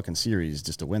 4 fucking series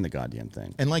just to win the goddamn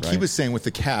thing. And like he was saying with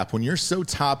the cap, when you're so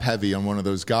top heavy on one of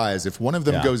those guys, if one of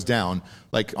them goes down,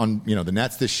 like on the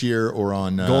Nets this year or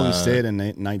on Golden State in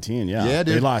 19, dude.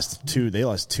 They lost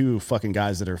two fucking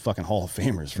guys that are fucking Hall of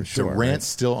Famers for sure. Durant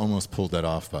still almost pulled that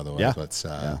off, by the way. Yeah. But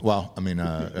well, I mean,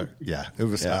 it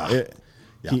was.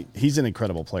 He's an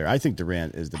incredible player. I think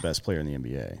Durant is the best player in the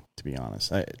NBA, to be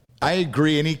honest. I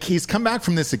agree, and he's come back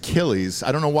from this Achilles.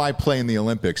 I don't know why play in the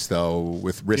Olympics, though,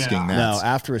 with risking that. No,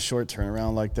 after a short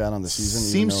turnaround like that on the season.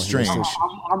 Seems strange.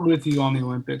 I'm with you on the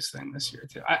Olympics thing this year,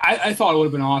 too. I thought it would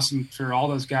have been awesome for all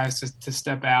those guys to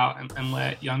step out and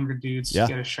let younger dudes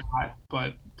get a shot.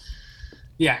 But,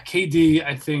 KD,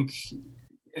 I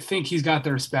think he's got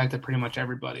the respect of pretty much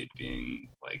everybody being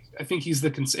like, I think he's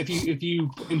if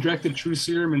you injected true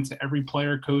serum into every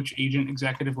player, coach, agent,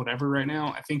 executive, whatever right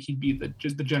now, I think he'd be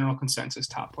just the general consensus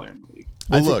top player in the league.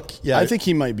 I think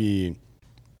he might be.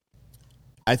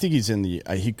 I think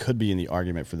he could be in the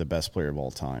argument for the best player of all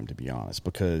time, to be honest,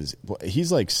 because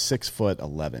he's like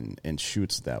 6'11" and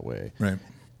shoots that way. Right.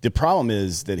 The problem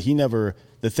is that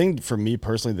the thing for me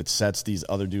personally that sets these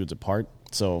other dudes apart.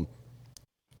 So,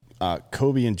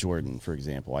 Kobe and Jordan, for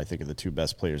example, I think are the 2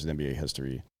 best players in NBA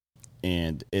history.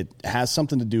 And it has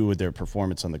something to do with their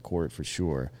performance on the court for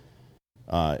sure.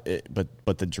 But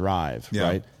the drive,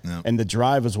 right? Yeah. And the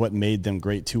drive is what made them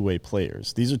great two-way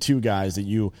players. These are 2 guys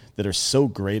that are so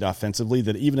great offensively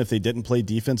that even if they didn't play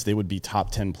defense, they would be top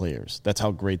 10 players. That's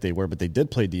how great they were. But they did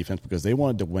play defense because they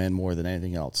wanted to win more than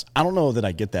anything else. I don't know that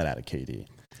I get that out of KD.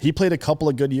 He played a couple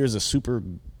of good years of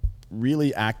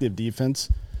really active defense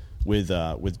with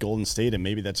Golden State, and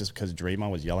maybe that's just because Draymond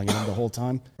was yelling at him the whole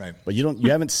time. Right. But you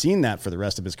haven't seen that for the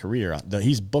rest of his career.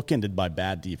 He's bookended by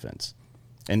bad defense,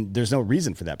 and there's no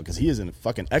reason for that because he is a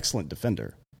fucking excellent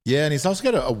defender. Yeah, and he's also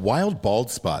got a wild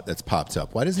bald spot that's popped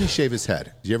up. Why doesn't he shave his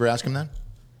head? Did you ever ask him that?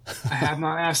 I have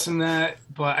not asked him that,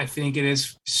 but I think it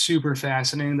is super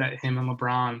fascinating that him and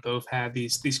LeBron both have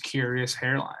these curious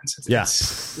hairlines.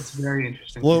 It's very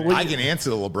interesting. Well, I can answer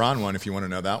the LeBron one if you want to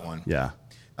know that one. Yeah.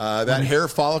 That hair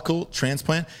follicle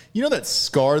transplant. You know that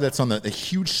scar that's on the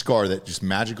huge scar that just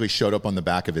magically showed up on the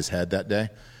back of his head that day?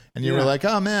 And you were like,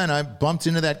 oh, man, I bumped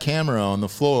into that camera on the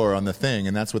floor on the thing,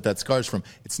 and that's what that scar's from.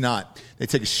 It's not. They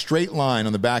take a straight line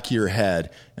on the back of your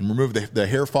head and remove the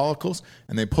hair follicles,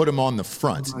 and they put them on the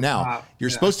front. Now, you're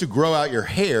supposed to grow out your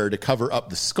hair to cover up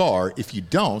the scar. If you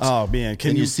don't, man,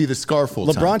 can you see the scar full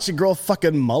time? LeBron should grow a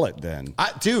fucking mullet then.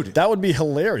 Dude. That would be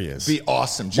hilarious. Be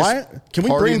awesome. Can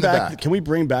we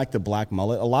bring back the black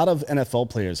mullet? A lot of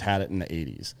NFL players had it in the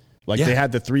 80s. They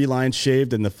had the 3 lines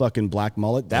shaved and the fucking black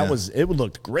mullet. It would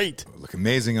look great. It would look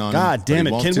amazing on God damn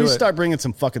it. Can we start bringing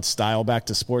some fucking style back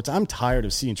to sports? I'm tired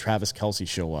of seeing Travis Kelce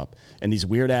show up in these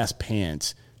weird ass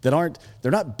pants they're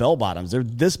not bell bottoms. They're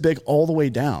this big all the way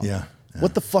down. Yeah.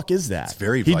 What the fuck is that? It's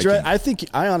very Viking.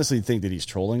 I honestly think that he's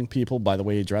trolling people by the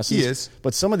way he dresses. He is.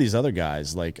 But some of these other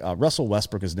guys, like Russell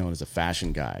Westbrook is known as a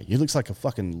fashion guy. He looks like a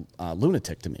fucking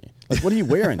lunatic to me. Like, what are you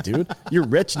wearing, dude? You're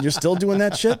rich and you're still doing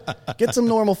that shit? Get some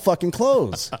normal fucking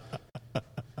clothes.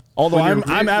 Although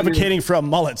I'm advocating for a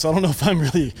mullet, so I don't know if I'm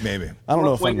really. Maybe. I don't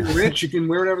know if when you're rich, you can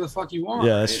wear whatever the fuck you want.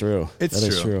 Yeah, that's true. That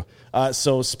is true.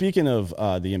 So speaking of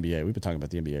the NBA, we've been talking about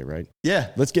the NBA, right?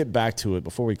 Yeah. Let's get back to it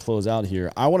before we close out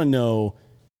here. I want to know,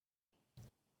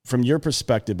 from your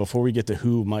perspective, before we get to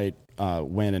who might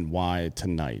win and why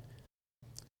tonight.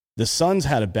 The Suns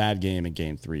had a bad game in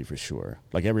Game 3 for sure.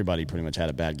 Like, everybody pretty much had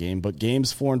a bad game. But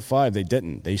Games 4 and 5, they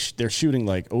didn't. They're shooting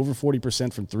like over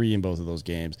 40% from 3 in both of those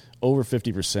games, over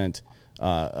 50%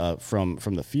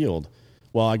 from the field.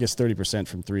 Well, I guess 30%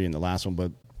 from 3 in the last one.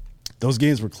 But those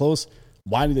games were close.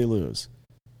 Why did they lose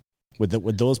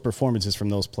with those performances from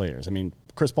those players? I mean,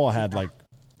 Chris Paul had like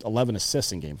 11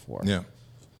 assists in Game 4. Yeah.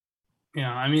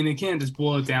 I mean, it can't just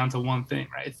boil it down to one thing,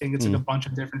 right? I think it's like a bunch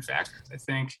of different factors. I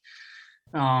think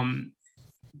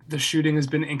the shooting has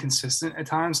been inconsistent at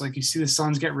times. Like you see the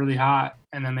Suns get really hot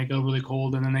and then they go really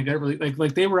cold and then they get really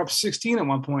like they were up 16 at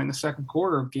one point in the second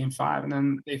quarter of Game 5 and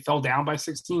then they fell down by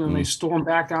 16 and they stormed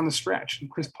back down the stretch. And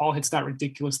Chris Paul hits that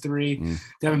ridiculous three.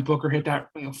 Devin Booker hit that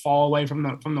fall away from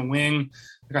the wing.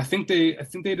 Like I think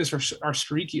they just are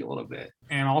streaky a little bit.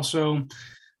 And also,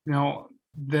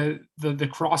 the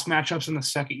cross matchups in the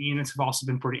second units have also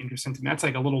been pretty interesting to me. That's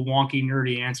like a little wonky,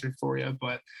 nerdy answer for you,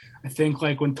 but I think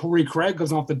like when Torrey Craig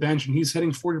goes off the bench and he's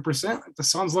hitting 40%, the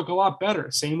Suns look a lot better.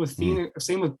 Same with Phoenix,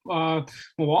 same with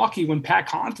Milwaukee when Pat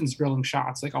Connaughton's drilling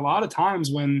shots. Like a lot of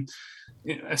times when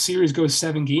a series goes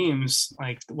 7 games,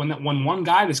 like when one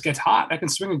guy just gets hot, that can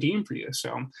swing a game for you.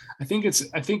 So I think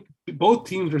both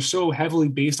teams are so heavily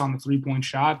based on the 3-point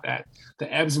shot that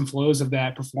the ebbs and flows of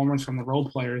that performance from the role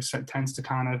players tends to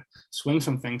kind of swing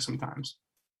some things sometimes.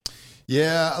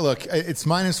 Yeah, look, it's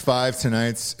 -5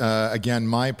 tonight. Again,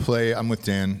 my play, I'm with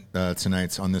Dan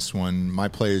tonight on this one. My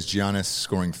play is Giannis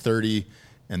scoring 30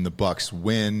 and the Bucks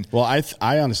win. Well,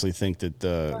 I honestly think that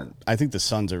the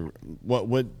Suns are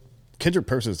what Kendrick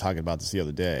Perkins was talking about this the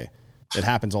other day. It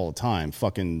happens all the time.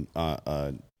 Fucking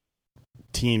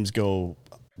teams go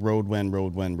road win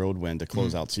to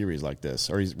close out series like this.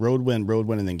 Or he's road win,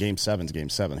 and then Game 7's Game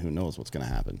 7. Who knows what's going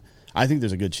to happen? I think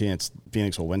there's a good chance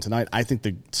Phoenix will win tonight. I think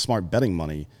the smart betting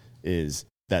money is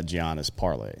that Giannis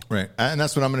parlay. Right, and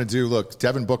that's what I'm going to do. Look,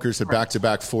 Devin Booker's had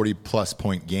back-to-back 40-plus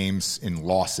point games in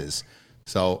losses.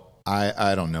 So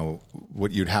I don't know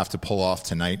what you'd have to pull off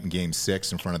tonight in Game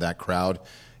 6 in front of that crowd.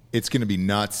 It's going to be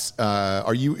nuts.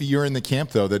 You're in the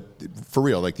camp though that for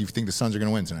real? Like, do you think the Suns are going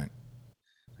to win tonight?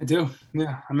 I do.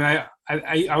 Yeah. I mean,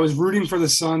 I was rooting for the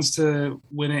Suns to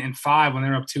win it in 5 when they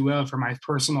were up 2-0 for my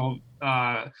personal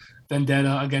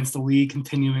vendetta against the league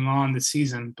continuing on this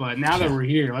season. But now that we're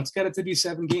here, let's get it to be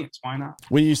 7 games. Why not?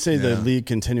 When you say the league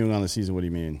continuing on the season, what do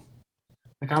you mean?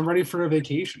 Like I'm ready for a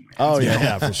vacation, man. Oh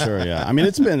yeah, for sure. Yeah. I mean,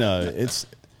 it's been are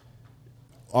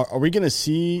we going to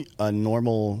see a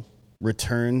normal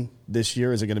return this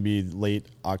year? Is it going to be late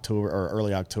October or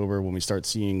early October when we start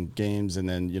seeing games and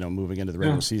then, moving into the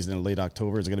regular season in late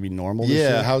October? Is it going to be normal this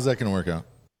year? How's that going to work out?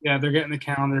 Yeah, they're getting the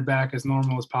calendar back as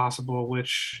normal as possible,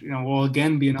 which, will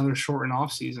again be another shortened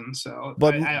off season. So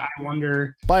but I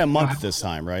wonder by a month this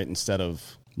time, right? Instead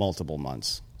of multiple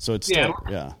months. So it's still,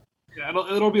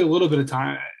 it'll be a little bit of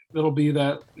time. It'll be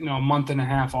that, a month and a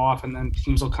half off, and then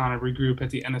teams will kind of regroup at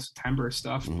the end of September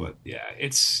stuff. But yeah,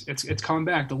 it's coming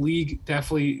back. The league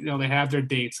definitely, they have their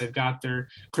dates. They've got their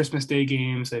Christmas Day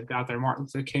games. They've got their Martin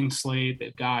Luther King slate.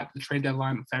 They've got the trade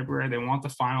deadline in February. They want the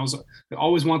finals. They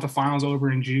always want the finals over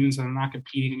in June, so they're not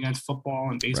competing against football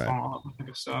and baseball and all that kind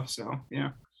of stuff. So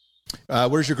yeah.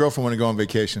 Where's your girlfriend want to go on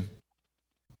vacation?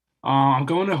 I'm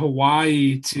going to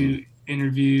Hawaii to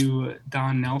interview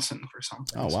Don Nelson for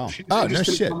something. Oh wow! She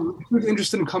was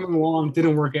interested in coming along.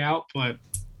 Didn't work out, but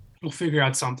we'll figure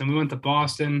out something. We went to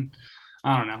Boston.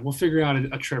 I don't know. We'll figure out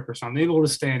a trip or something. Maybe we'll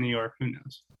just stay in New York. Who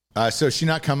knows? So is she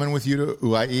not coming with you to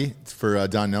Hawaii for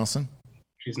Don Nelson?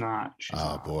 She's not.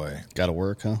 Boy, got to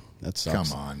work, huh? That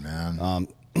sucks. Come on, man.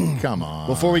 Come on.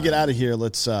 Before we get out of here,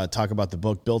 let's talk about the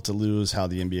book Built to Lose: How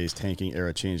the NBA's Tanking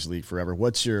Era Changed the League Forever.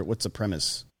 What's the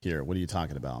premise here? What are you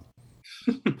talking about?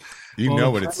 You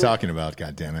know what it's talking about,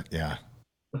 goddammit. Yeah.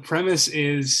 The premise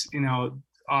is,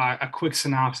 a quick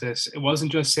synopsis. It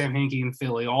wasn't just Sam Hinkie in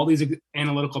Philly. All these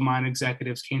analytical mind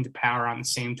executives came to power on the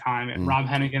same time. Rob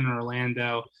Hennigan in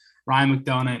Orlando, Ryan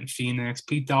McDonough in Phoenix,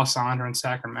 Pete D'Alessandro in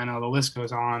Sacramento. The list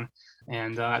goes on.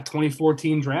 And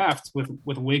 2014 draft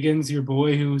with Wiggins, your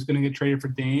boy, who's going to get traded for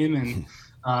Dame, and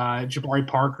Jabari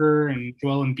Parker and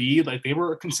Joel Embiid, like they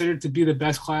were considered to be the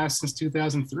best class since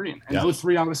 2003. And those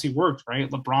 3 obviously worked, right?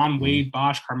 LeBron, Wade,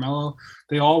 Bosh, Carmelo,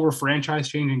 they all were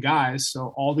franchise-changing guys.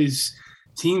 So all these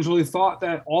teams really thought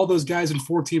that all those guys in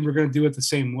 14 were going to do it the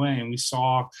same way. And we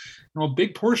saw a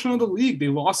big portion of the league, they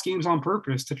lost games on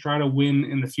purpose to try to win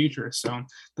in the future. So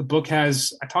the book I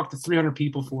talked to 300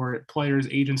 people for it, players,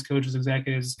 agents, coaches,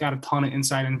 executives. It's got a ton of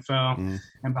inside info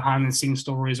and behind the scenes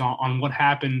stories on what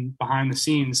happened behind the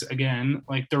scenes, again,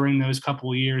 like during those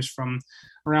couple of years from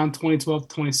around 2012 to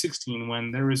 2016,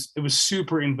 when it was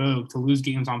super in vogue to lose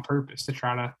games on purpose to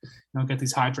try to get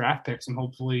these high draft picks and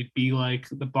hopefully be like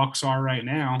the Bucks are right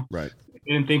now. Right.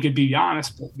 I didn't think it'd be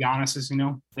Giannis, but Giannis is,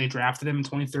 they drafted him in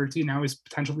 2013. Now he's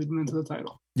potentially leading into the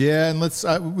title. Yeah, and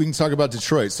we can talk about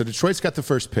Detroit. So Detroit's got the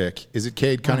first pick. Is it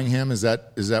Cade Cunningham? Is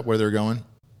that where they're going?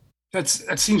 That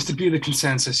seems to be the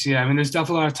consensus. Yeah, I mean, there's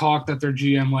definitely a lot of talk that their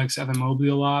GM likes Evan Mobley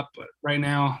a lot, but right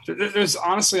now, there's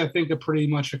honestly, I think, pretty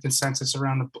much a consensus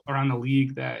around the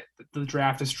league that the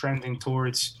draft is trending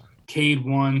towards Cade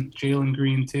 1, Jalen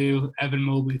Green 2, Evan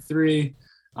Mobley 3.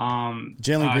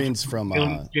 Jalen Green's from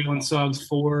Jalen Suggs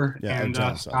 4, and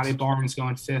Scotty Suggs. Barnes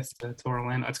going 5th to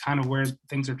Orlando. That's kind of where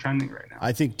things are trending right now.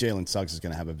 I think Jalen Suggs is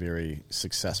going to have a very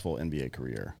successful NBA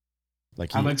career.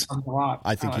 I like Suggs a lot.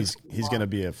 I think he's going to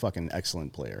be a fucking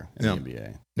excellent player in the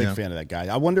NBA. Big fan of that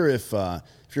guy. I wonder if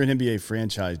you're an NBA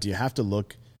franchise, do you have to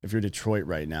look, if you're Detroit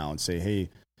right now, and say, hey,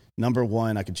 number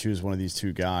one, I can choose one of these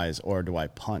two guys, or do I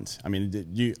punt? I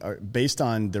mean, based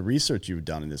on the research you've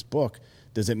done in this book,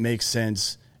 does it make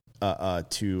sense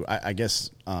to? I guess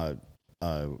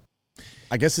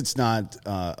it's not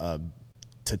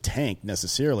to tank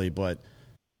necessarily, but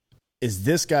is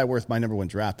this guy worth my number one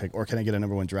draft pick, or can I get a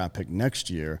number one draft pick next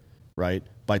year, right,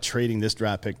 by trading this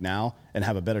draft pick now and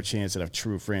have a better chance at a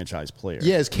true franchise player?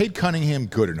 Yeah, is Cade Cunningham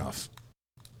good enough?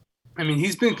 I mean,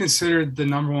 he's been considered the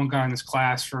number one guy in this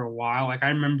class for a while. Like, I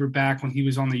remember back when he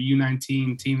was on the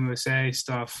U19 Team USA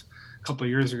stuff a couple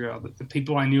of years ago. The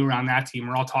people I knew around that team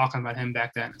were all talking about him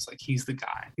back then. It's like, he's the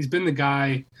guy. He's been the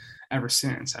guy ever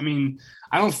since. I mean,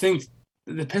 I don't think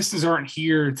the Pistons aren't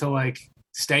here to, like,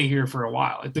 stay here for a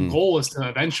while. Like, the goal is to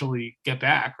eventually get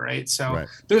back, right? So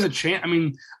there's a chance. I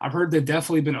mean, I've heard they've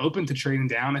definitely been open to trading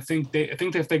down. I think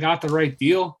if they got the right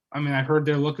deal, I mean, I've heard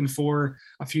they're looking for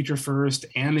a future first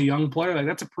and a young player. Like,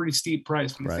 that's a pretty steep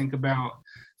price when you think about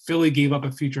Philly gave up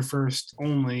a future first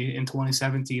only in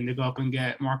 2017 to go up and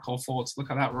get Markelle Fultz. Look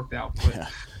how that worked out. But,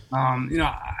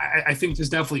 I think there's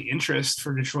definitely interest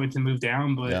for Detroit to move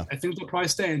down, but I think they'll probably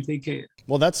stay and take Cade.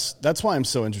 Well, that's why I'm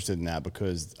so interested in that,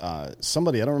 because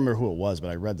somebody, I don't remember who it was, but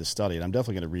I read the study, and I'm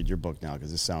definitely going to read your book now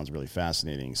because this sounds really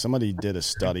fascinating. Somebody did a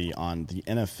study on the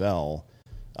NFL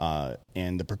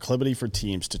and the proclivity for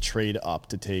teams to trade up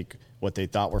to take what they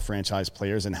thought were franchise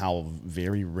players and how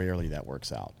very rarely that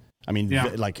works out. I mean,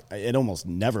 like, it almost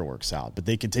never works out, but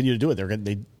they continue to do it. They're going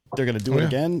to do it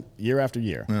again year after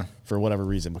year for whatever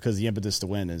reason, because the impetus to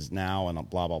win is now and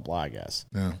blah, blah, blah, I guess.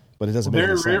 Yeah. But it doesn't make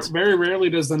any sense. Very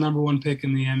rarely does the number one pick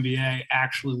in the NBA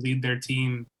actually lead their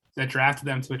team that drafted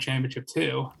them to a championship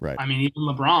too. Right. I mean, even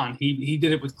LeBron, he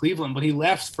did it with Cleveland, but he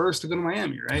left first to go to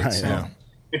Miami, right? So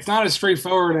it's not as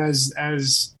straightforward as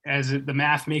the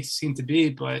math makes it seem to be,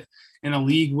 but in a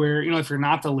league where, if you're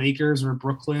not the Lakers or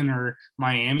Brooklyn or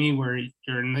Miami, where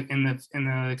you're in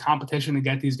the competition to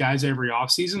get these guys every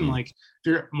offseason, like if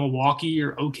you're Milwaukee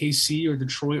or OKC or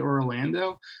Detroit or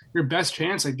Orlando, your best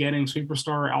chance at getting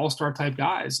superstar, all-star type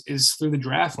guys is through the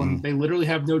draft when they literally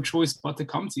have no choice but to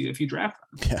come to you if you draft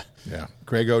them. Yeah.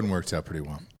 Greg Oden worked out pretty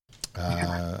well.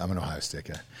 I'm an Ohio State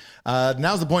guy.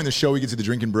 Now's the point in the show we get to the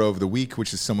Drinking Bro of the Week,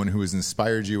 which is someone who has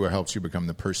inspired you or helped you become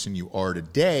the person you are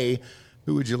today.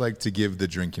 Who would you like to give the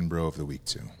Drinking Bro of the Week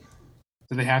to?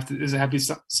 Does it have to be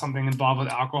something involved with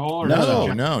alcohol? Or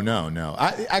No.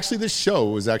 Actually, this show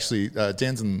was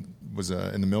Danzen was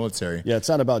in the military. Yeah, it's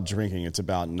not about drinking. It's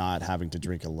about not having to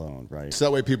drink alone, right? So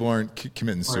that way people aren't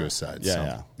committing suicide.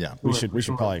 Yeah. We should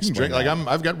probably explain drink. Like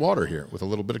I've got water here with a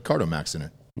little bit of Cardomax in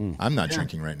it. I'm not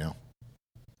drinking right now.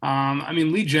 I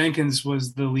mean, Lee Jenkins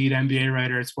was the lead NBA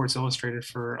writer at Sports Illustrated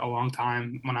for a long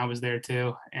time when I was there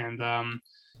too, and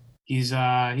he's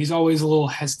always a little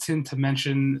hesitant to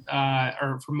mention,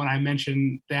 or from when I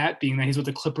mentioned that, being that he's with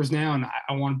the Clippers now, and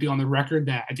I want to be on the record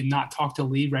that I did not talk to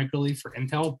Lee regularly for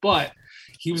intel, but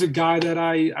he was a guy that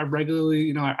I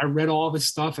regularly, I read all of his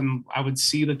stuff, and I would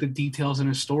see like the details in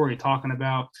his story, talking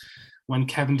about when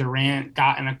Kevin Durant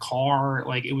got in a car,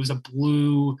 like it was a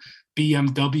blue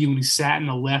BMW and he sat in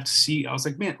the left seat. I was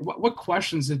like, man, what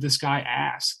questions did this guy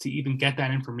ask to even get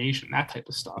that information, that type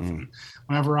of stuff? And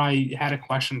whenever I had a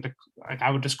question,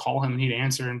 I would just call him and he'd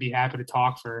answer and be happy to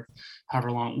talk for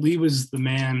however long. Lee was the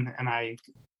man, and I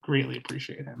greatly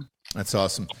appreciate him. That's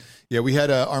awesome. Yeah, we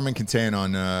had Armin Katayan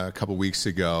on a couple weeks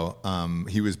ago.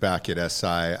 He was back at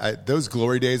SI. Those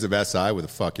glory days of SI were the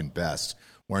fucking best,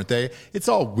 weren't they? It's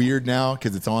all weird now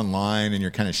because it's online and you're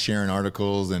kind of sharing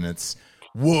articles and it's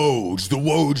Woj, the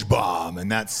Woj bomb,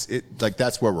 and that's it. Like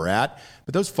that's where we're at.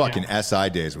 But those fucking SI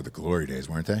days were the glory days,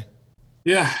 weren't they?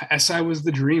 Yeah, SI was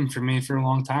the dream for me for a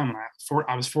long time.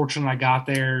 I was fortunate I got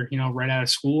there, right out of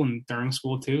school and during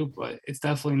school too. But it's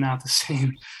definitely not the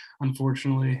same,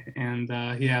 unfortunately. And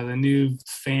the new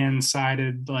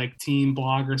fan-sided like team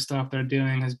blogger stuff they're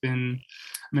doing has been.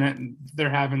 I mean, they're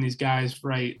having these guys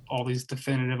write all these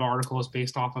definitive articles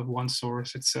based off of one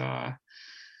source.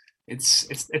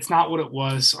 it's not what it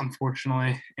was,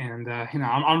 unfortunately. And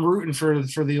I'm rooting for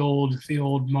the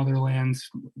old motherland,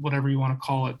 whatever you want to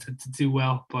call it, to do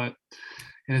well, but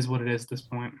it is what it is at this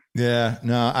point. Yeah,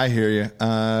 no, I hear you.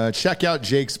 Check out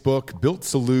Jake's book, Built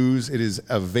to Lose. It is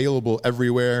available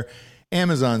everywhere.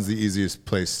 Amazon's the easiest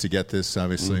place to get this,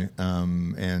 obviously.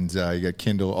 And you got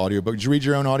Kindle audiobook. Did you read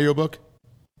your own audiobook?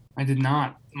 I did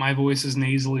not. My voice is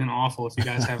nasally and awful, if you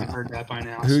guys haven't heard that by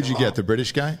now. Who'd you get, the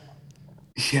British guy?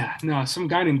 Yeah, no, some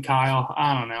guy named Kyle.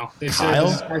 I don't know. They Kyle?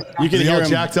 You can hear him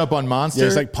jacked up on Monster? Yeah,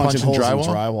 it's like punching holes in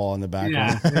drywall in the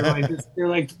background. Yeah, they're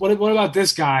like, what about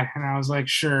this guy? And I was like,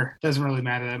 sure, doesn't really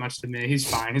matter that much to me. He's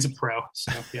fine. He's a pro.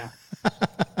 So, yeah.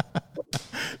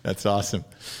 That's awesome.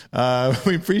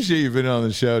 We appreciate you being on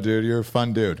the show, dude. You're a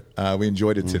fun dude. We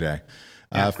enjoyed it today.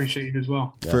 I appreciate you as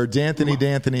well. For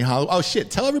D'Anthony Hollow. Oh,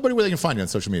 shit. Tell everybody where they can find you on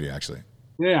social media, actually.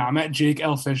 Yeah, I'm at Jake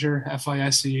L. Fisher,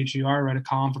 Fischer. I write a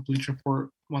column for Bleacher Report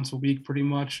once a week, pretty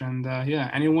much. And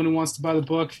anyone who wants to buy the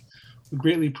book, we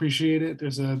greatly appreciate it.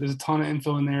 There's a ton of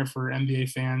info in there for NBA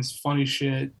fans, funny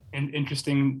shit, and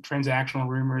interesting transactional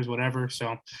rumors, whatever.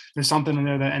 So there's something in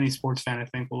there that any sports fan, I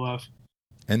think, will love.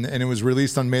 And it was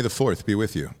released on May the 4th. Be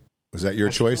with you. Was that your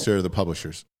choice or the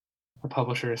publishers? The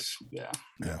publishers, yeah.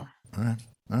 Yeah. All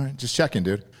right. Just checking,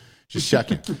 dude. Just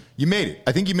checking. You made it.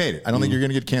 I think you made it. I don't think you're going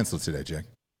to get canceled today, Jake.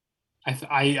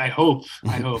 I hope.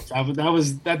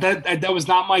 That was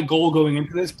not my goal going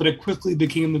into this, but it quickly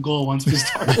became the goal once we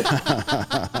started.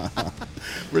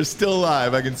 We're still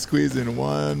live. I can squeeze in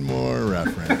one more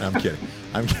reference.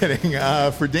 I'm kidding.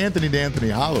 For D'Anthony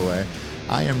Holloway,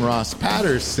 I am Ross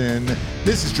Patterson.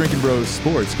 This is Drinking Bros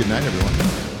Sports. Good night,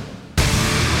 everyone.